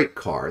empty freight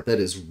car that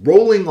is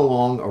rolling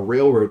along a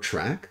railroad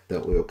track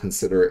that we'll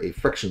consider a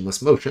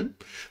frictionless motion.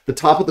 The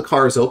top of the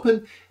car is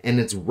open and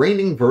it's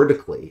raining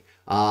vertically.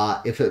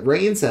 If it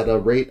rains at a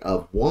rate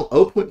of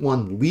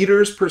 0.1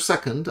 liters per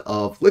second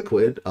of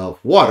liquid,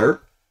 of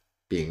water,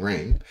 being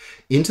rain,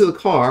 into the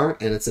car,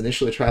 and it's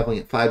initially traveling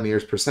at 5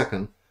 meters per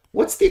second,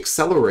 what's the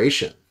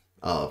acceleration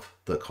of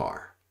the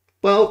car?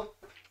 Well,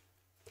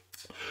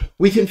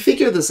 we can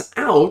figure this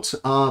out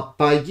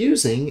by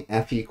using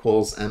F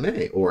equals ma,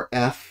 or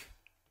F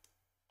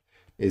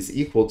is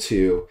equal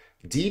to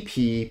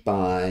dp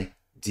by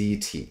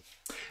dt.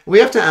 We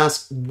have to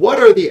ask, what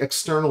are the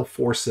external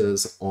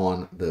forces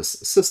on this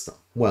system?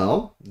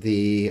 Well,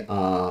 we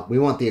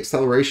want the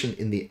acceleration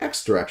in the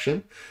x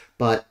direction,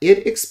 but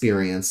it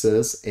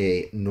experiences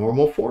a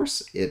normal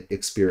force, it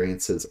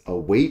experiences a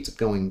weight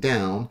going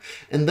down,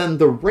 and then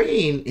the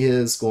rain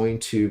is going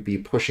to be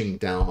pushing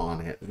down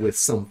on it with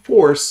some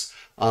force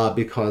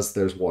because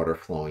there's water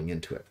flowing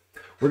into it.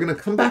 We're going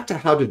to come back to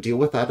how to deal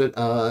with that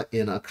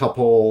in a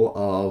couple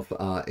of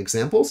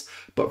examples,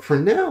 but for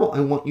now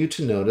I want you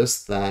to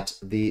notice that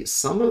the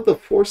sum of the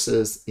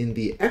forces in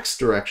the x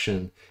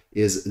direction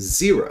is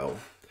 0,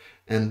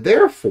 and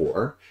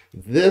therefore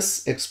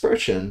this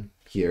expression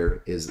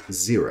here is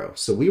 0.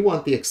 So we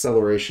want the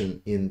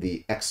acceleration in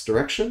the x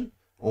direction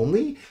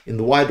only. In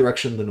the y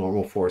direction, the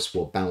normal force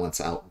will balance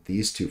out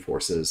these two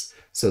forces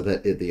so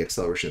that the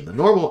acceleration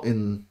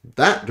in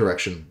that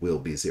direction will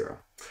be 0.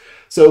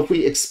 So if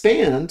we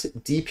expand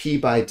dp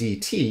by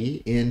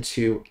dt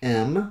into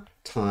m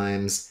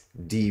times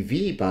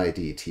dv by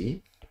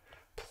dt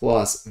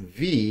plus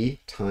v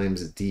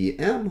times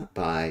dm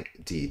by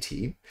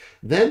dt,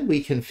 then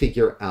we can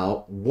figure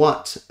out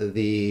what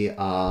the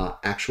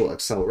actual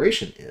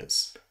acceleration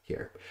is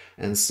here.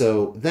 And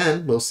so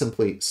then we'll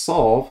simply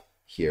solve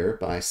here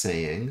by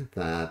saying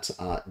that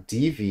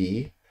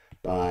dv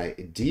by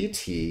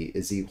dt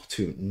is equal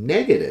to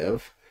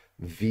negative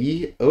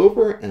v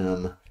over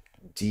m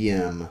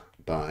dm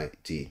by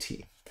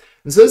dt.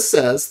 And so this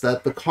says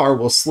that the car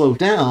will slow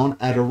down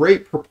at a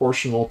rate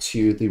proportional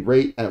to the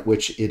rate at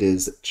which it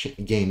is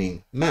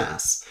gaining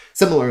mass.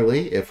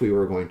 Similarly, if we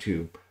were going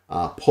to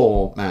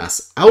pull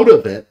mass out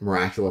of it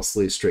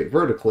miraculously straight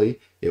vertically,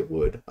 it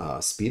would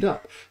speed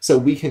up. So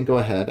we can go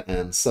ahead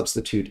and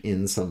substitute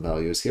in some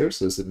values here.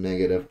 So this is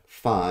negative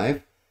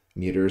 5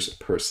 meters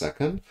per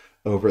second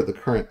over the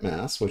current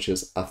mass, which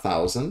is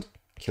 1,000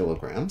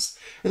 kilograms.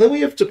 And then we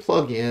have to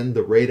plug in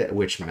the rate at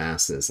which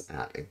mass is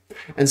adding.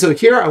 And so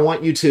here I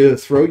want you to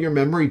throw your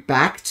memory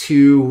back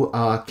to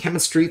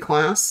chemistry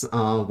class,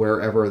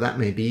 wherever that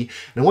may be.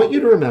 And I want you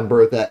to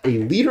remember that a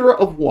liter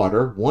of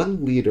water,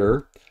 1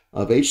 liter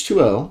of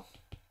H2O,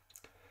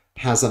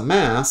 has a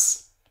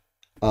mass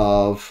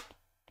of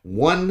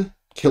 1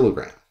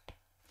 kilogram.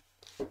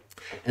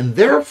 And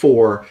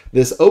therefore,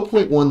 this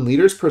 0.1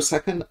 liters per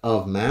second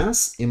of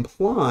mass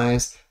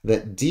implies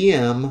that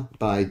dm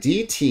by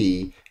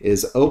dt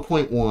is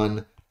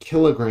 0.1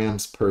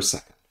 kilograms per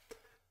second.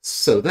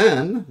 So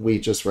then we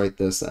just write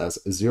this as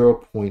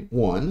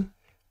 0.1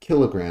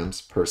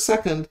 kilograms per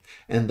second,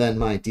 and then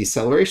my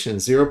deceleration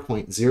is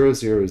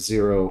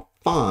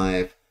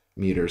 0.0005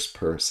 meters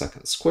per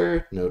second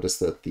squared. Notice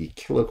that the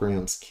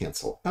kilograms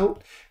cancel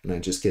out, and I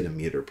just get a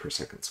meter per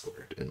second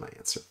squared in my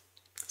answer.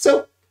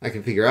 So I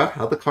can figure out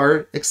how the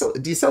car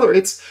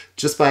decelerates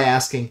just by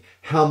asking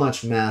how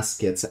much mass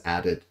gets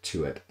added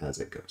to it as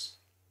it goes.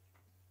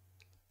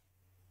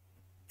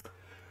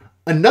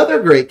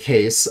 Another great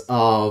case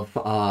of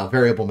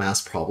variable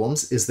mass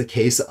problems is the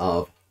case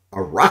of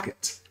a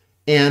rocket.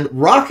 And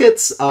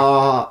rockets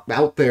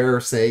out there,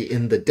 say,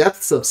 in the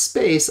depths of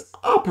space,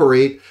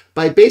 operate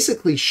by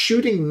basically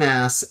shooting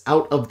mass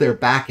out of their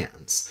back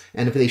ends.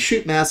 And if they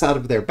shoot mass out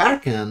of their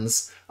back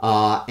ends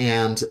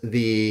and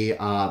the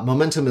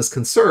momentum is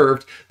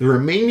conserved, the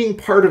remaining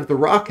part of the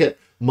rocket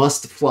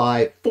must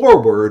fly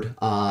forward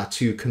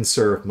to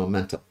conserve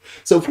momentum.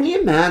 So if we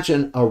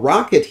imagine a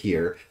rocket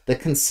here that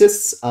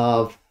consists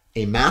of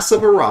a mass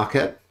of a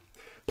rocket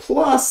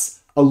plus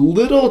a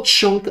little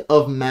chunk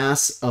of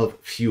mass of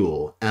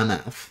fuel,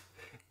 MF,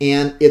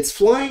 and it's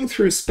flying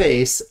through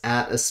space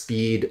at a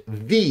speed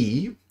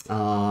v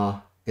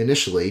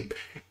initially,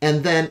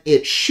 and then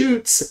it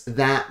shoots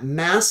that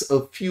mass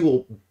of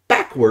fuel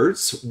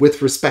backwards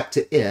with respect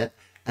to it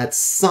at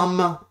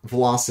some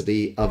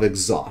velocity of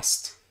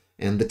exhaust.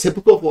 And the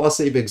typical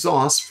velocity of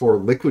exhaust for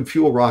liquid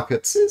fuel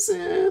rockets is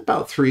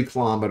about 3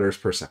 kilometers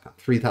per second,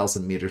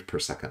 3,000 meters per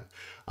second,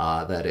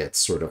 that it's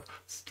sort of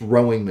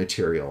throwing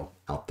material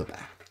out the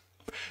back.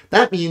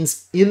 That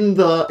means in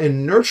the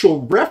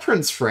inertial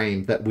reference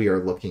frame that we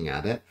are looking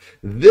at it,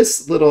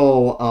 this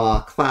little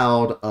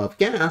cloud of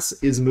gas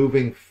is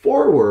moving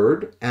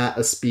forward at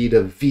a speed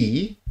of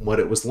v, what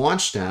it was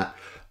launched at,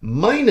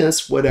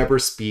 minus whatever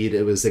speed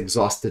it was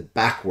exhausted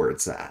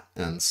backwards at.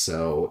 And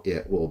so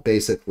it will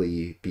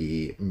basically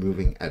be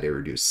moving at a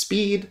reduced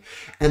speed.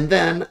 And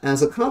then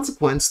as a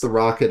consequence, the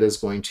rocket is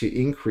going to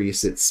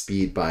increase its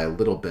speed by a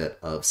little bit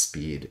of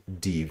speed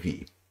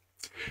dv.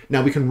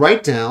 Now we can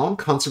write down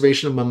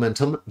conservation of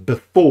momentum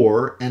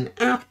before and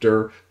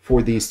after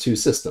for these two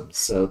systems.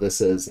 So this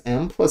is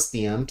m plus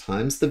dm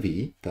times the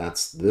v,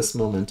 that's this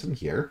momentum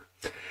here.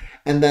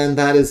 And then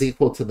that is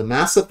equal to the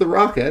mass of the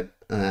rocket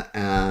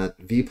at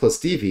v plus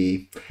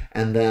dv,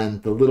 and then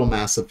the little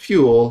mass of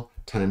fuel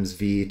times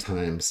v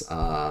times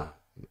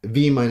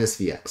v minus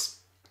vx.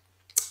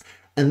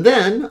 And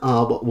then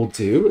what we'll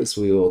do is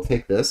we will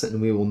take this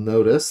and we will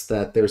notice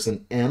that there's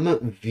an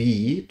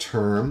mv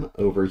term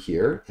over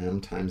here,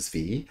 m times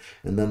v,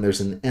 and then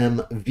there's an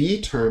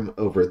mv term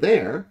over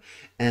there.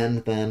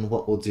 And then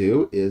what we'll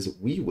do is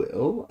we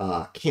will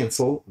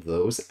cancel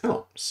those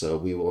out. So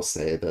we will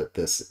say that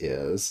this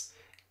is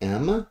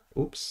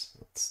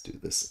let's do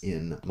this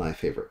in my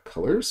favorite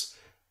colors,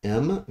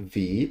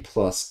 mv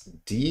plus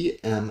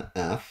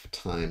dmf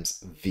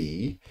times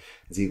v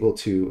is equal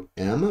to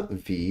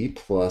mv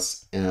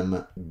plus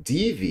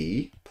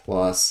mdv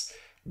plus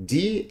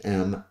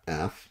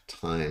dmf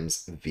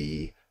times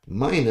v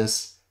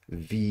minus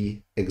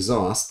v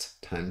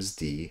exhaust times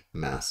d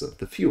mass of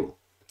the fuel.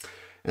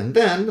 And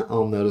then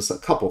I'll notice a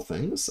couple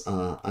things.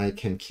 I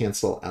can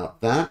cancel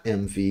out that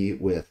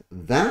mv with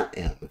that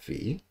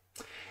mv.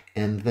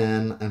 And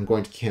then I'm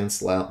going to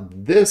cancel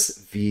out this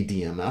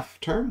VDMF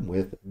term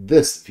with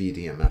this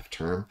VDMF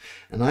term.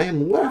 And I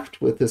am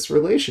left with this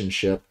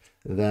relationship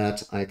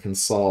that I can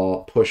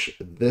push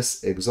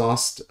this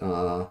exhaust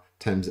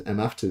times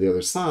MF to the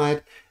other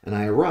side, and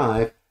I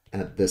arrive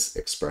at this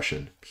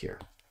expression here.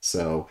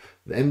 So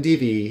the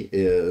MdV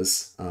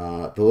is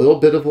the little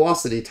bit of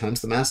velocity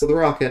times the mass of the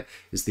rocket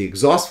is the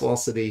exhaust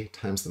velocity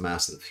times the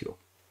mass of the fuel.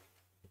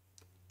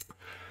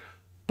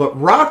 But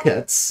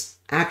rockets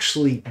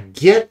actually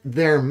get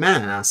their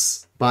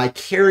mass by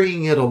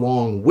carrying it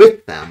along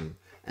with them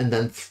and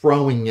then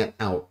throwing it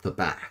out the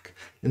back.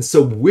 And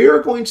so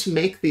we're going to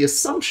make the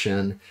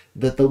assumption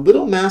that the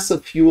little mass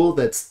of fuel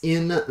that's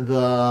in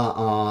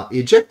the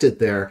ejected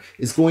there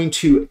is going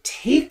to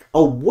take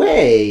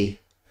away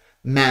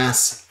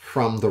mass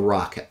from the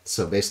rocket.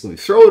 So basically we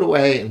throw it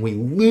away and we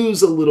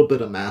lose a little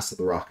bit of mass of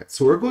the rocket.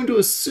 So we're going to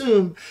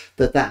assume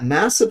that that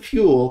mass of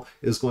fuel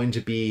is going to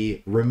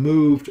be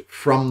removed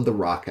from the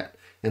rocket.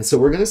 And so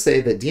we're going to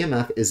say that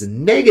DMF is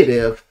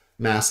negative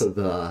mass of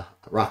the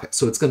rocket.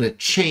 So it's going to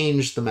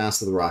change the mass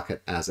of the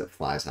rocket as it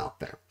flies out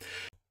there.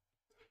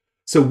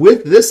 So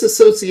with this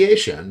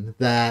association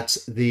that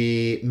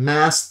the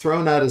mass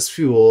thrown out as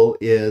fuel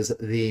is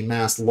the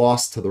mass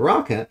lost to the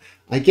rocket,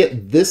 I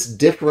get this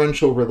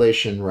differential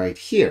relation right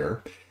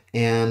here.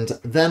 And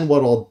then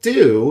what I'll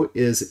do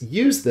is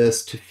use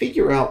this to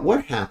figure out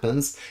what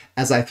happens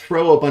as I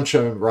throw a bunch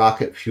of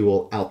rocket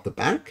fuel out the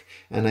back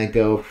and I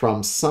go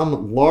from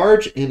some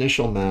large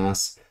initial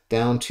mass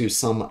down to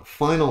some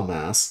final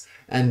mass.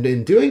 And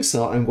in doing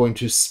so, I'm going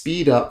to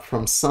speed up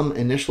from some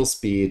initial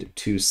speed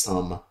to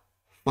some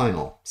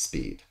final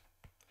speed.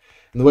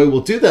 And the way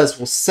we'll do this,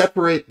 we'll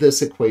separate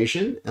this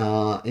equation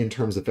in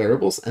terms of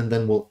variables, and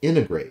then we'll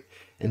integrate.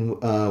 And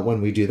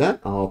when we do that,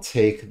 I'll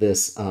take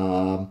this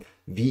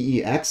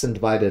VEX and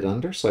divide it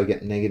under, so I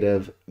get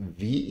negative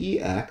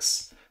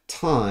VEX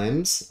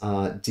times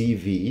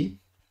dV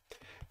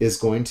is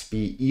going to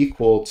be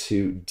equal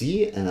to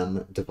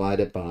dm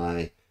divided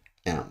by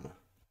m.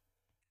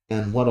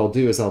 And what I'll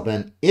do is I'll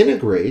then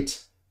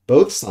integrate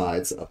both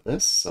sides of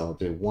this. So I'll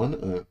do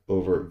 1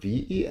 over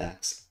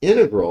Vex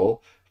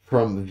integral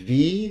from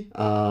V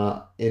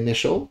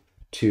initial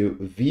to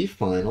V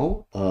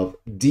final of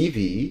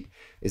dV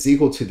is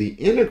equal to the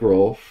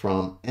integral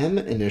from M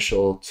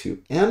initial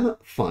to M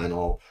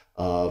final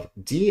of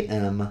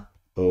dm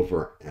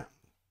over M.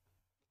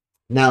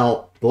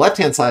 Now, the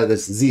left-hand side of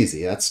this is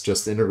easy. That's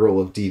just integral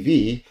of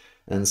dV.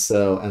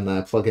 And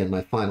I plug in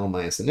my final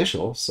minus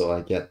initial. So I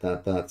get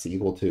that that's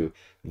equal to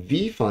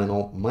V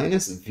final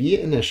minus V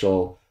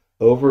initial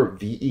over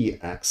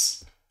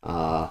Vex.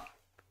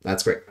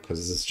 That's great, because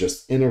this is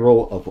just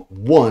integral of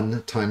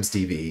 1 times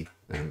dV.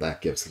 And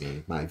that gives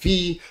me my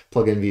V,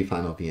 plug in V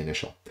final, V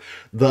initial.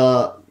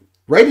 The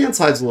right-hand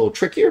side is a little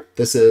trickier.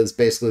 This is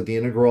basically the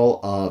integral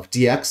of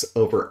dx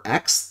over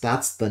x.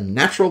 That's the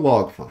natural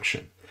log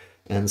function.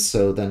 And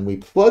so then we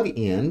plug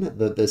in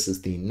that this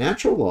is the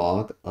natural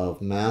log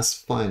of mass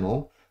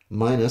final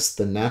minus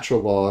the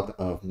natural log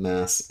of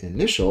mass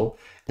initial.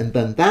 And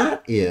then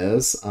that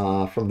is,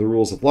 from the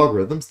rules of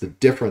logarithms, the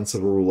difference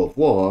of a rule of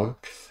log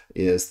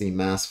is the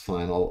mass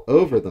final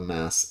over the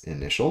mass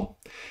initial.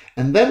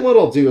 And then what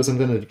I'll do is I'm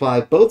going to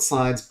divide both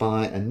sides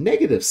by a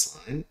negative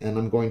sign, and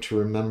I'm going to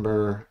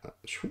remember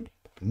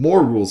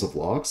more rules of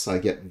log. So I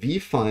get V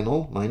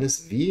final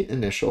minus V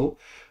initial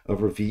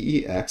over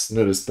Vex.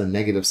 Notice the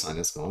negative sign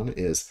is gone,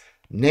 is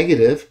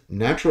negative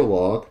natural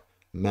log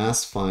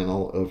mass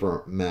final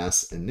over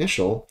mass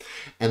initial.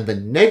 And the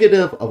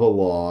negative of a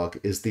log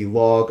is the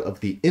log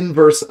of the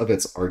inverse of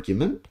its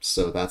argument.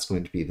 So that's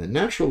going to be the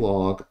natural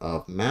log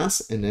of mass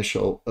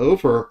initial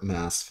over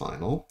mass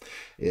final.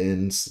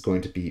 It's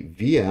going to be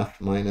Vf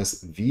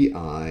minus Vi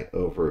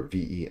over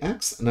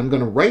Vex. And I'm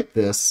going to write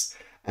this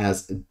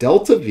as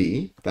delta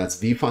V, that's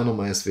V final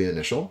minus V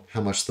initial.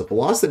 How much the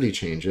velocity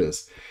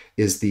changes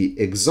is the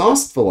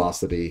exhaust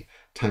velocity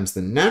times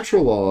the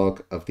natural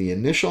log of the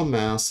initial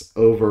mass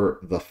over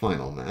the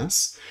final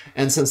mass.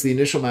 And since the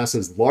initial mass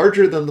is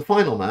larger than the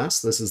final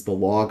mass, this is the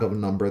log of a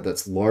number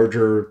that's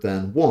larger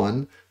than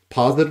 1,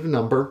 positive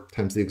number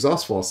times the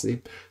exhaust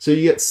velocity. So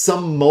you get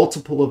some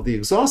multiple of the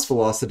exhaust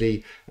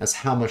velocity as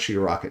how much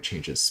your rocket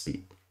changes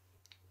speed.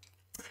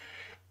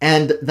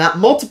 And that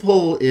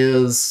multiple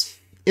is,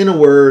 in a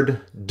word,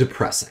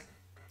 depressing,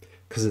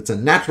 because it's a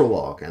natural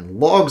log,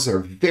 and logs are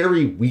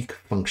very weak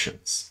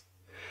functions.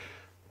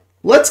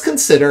 Let's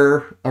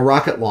consider a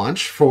rocket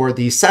launch for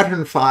the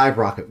Saturn V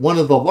rocket, one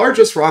of the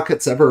largest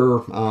rockets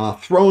ever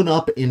thrown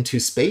up into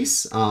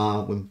space.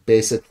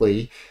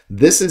 Basically,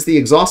 this is the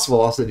exhaust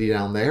velocity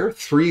down there,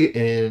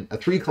 3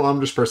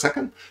 kilometers per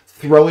second,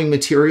 throwing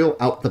material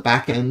out the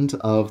back end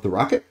of the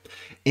rocket.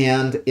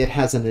 And it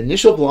has an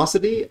initial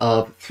velocity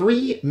of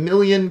 3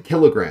 million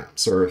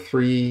kilograms, or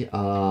 3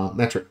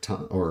 metric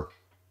ton, or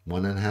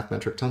 1.5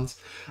 metric tons.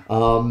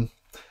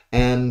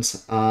 And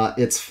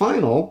its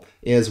final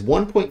is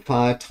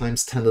 1.5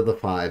 times 10 to the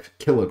 5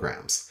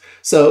 kilograms.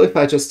 So if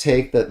I just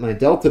take that my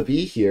delta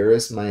V here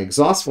is my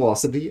exhaust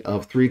velocity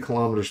of 3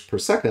 kilometers per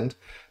second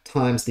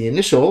times the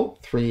initial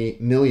 3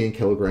 million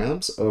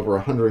kilograms over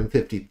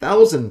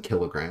 150,000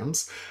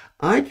 kilograms,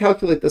 I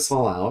calculate this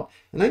all out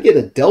and I get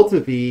a delta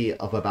V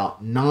of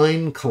about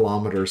 9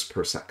 kilometers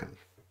per second.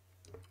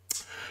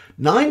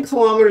 9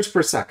 kilometers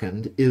per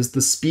second is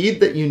the speed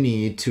that you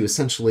need to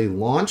essentially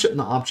launch an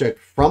object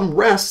from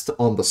rest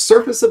on the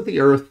surface of the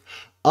Earth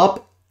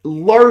up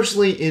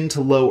largely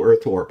into low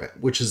Earth orbit,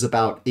 which is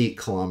about 8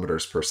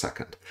 kilometers per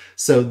second.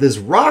 So this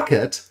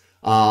rocket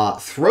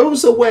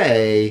throws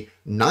away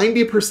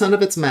 90%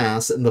 of its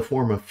mass in the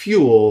form of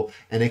fuel,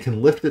 and it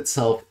can lift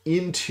itself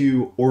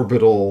into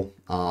orbital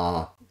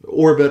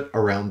orbit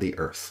around the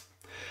Earth.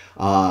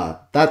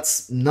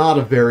 That's not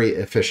a very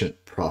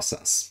efficient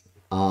process.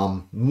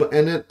 And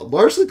it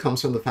largely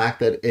comes from the fact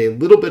that a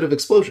little bit of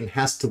explosion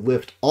has to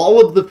lift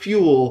all of the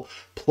fuel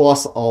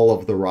plus all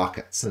of the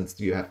rocket, since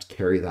you have to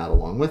carry that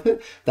along with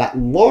it. That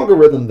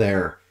logarithm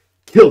there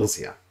kills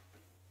you.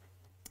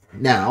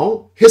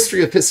 Now,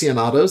 history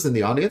aficionados in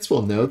the audience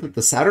will know that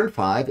the Saturn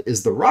V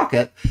is the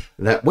rocket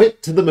that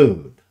went to the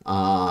moon.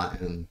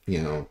 And,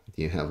 you know,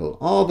 you have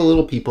all the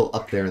little people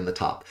up there in the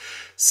top.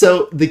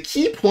 So the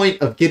key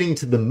point of getting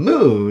to the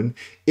moon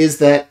is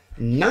that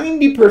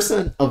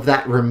 90% of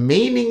that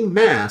remaining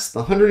mass, the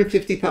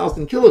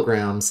 150,000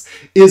 kilograms,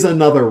 is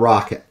another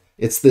rocket.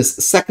 It's this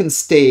second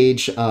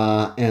stage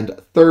and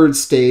third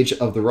stage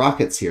of the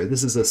rockets here.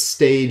 This is a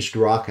staged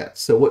rocket.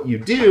 So what you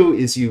do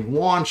is you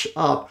launch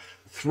up,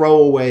 throw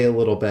away a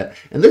little bit.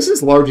 And this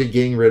is largely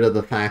getting rid of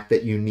the fact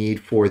that you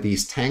need for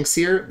these tanks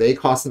here. They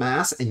cost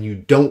mass, and you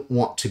don't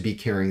want to be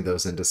carrying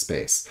those into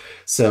space.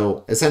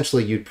 So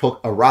essentially you put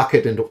a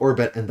rocket into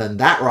orbit, and then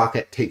that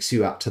rocket takes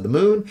you out to the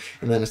moon,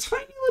 and then a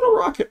tiny little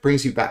rocket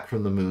brings you back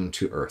from the moon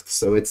to Earth.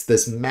 So it's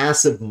this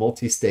massive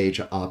multi-stage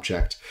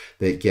object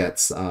that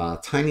gets a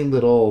tiny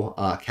little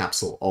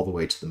capsule all the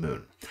way to the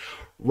moon.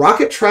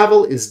 Rocket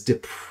travel is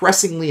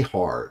depressingly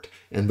hard.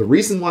 And the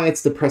reason why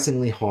it's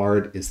depressingly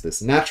hard is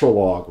this natural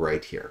log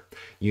right here.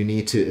 You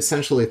need to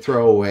essentially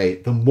throw away,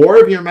 the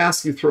more of your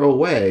mass you throw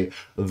away,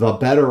 the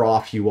better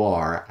off you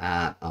are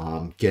at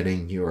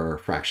getting your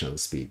fraction of the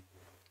speed.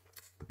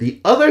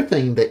 The other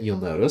thing that you'll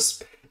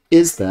notice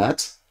is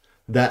that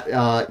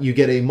you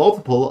get a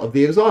multiple of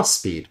the exhaust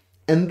speed.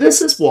 And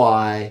this is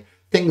why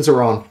things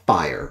are on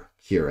fire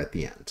here at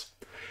the end.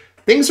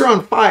 Things are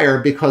on fire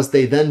because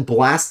they then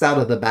blast out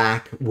of the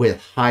back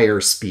with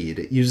higher speed.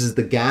 It uses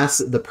the gas,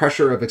 the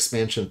pressure of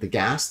expansion of the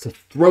gas to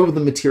throw the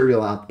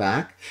material out the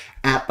back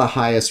at the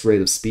highest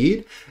rate of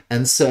speed.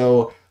 And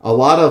so a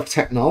lot of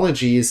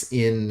technologies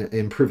in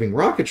improving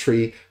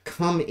rocketry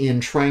come in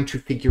trying to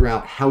figure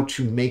out how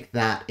to make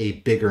that a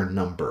bigger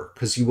number,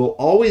 because you will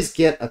always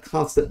get a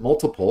constant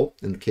multiple,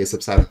 in the case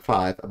of Saturn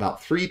V,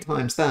 about 3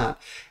 times that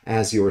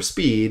as your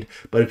speed.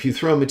 But if you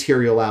throw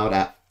material out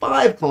at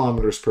 5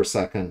 kilometers per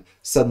second,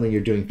 suddenly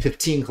you're doing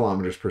 15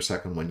 kilometers per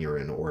second when you're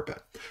in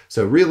orbit.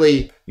 So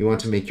really, you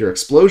want to make your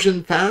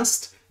explosion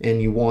fast, and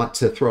you want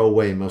to throw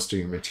away most of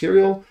your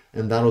material,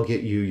 and that'll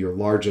get you your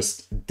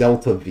largest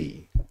delta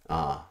V.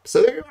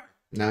 So there you are.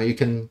 Now you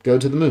can go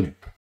to the moon.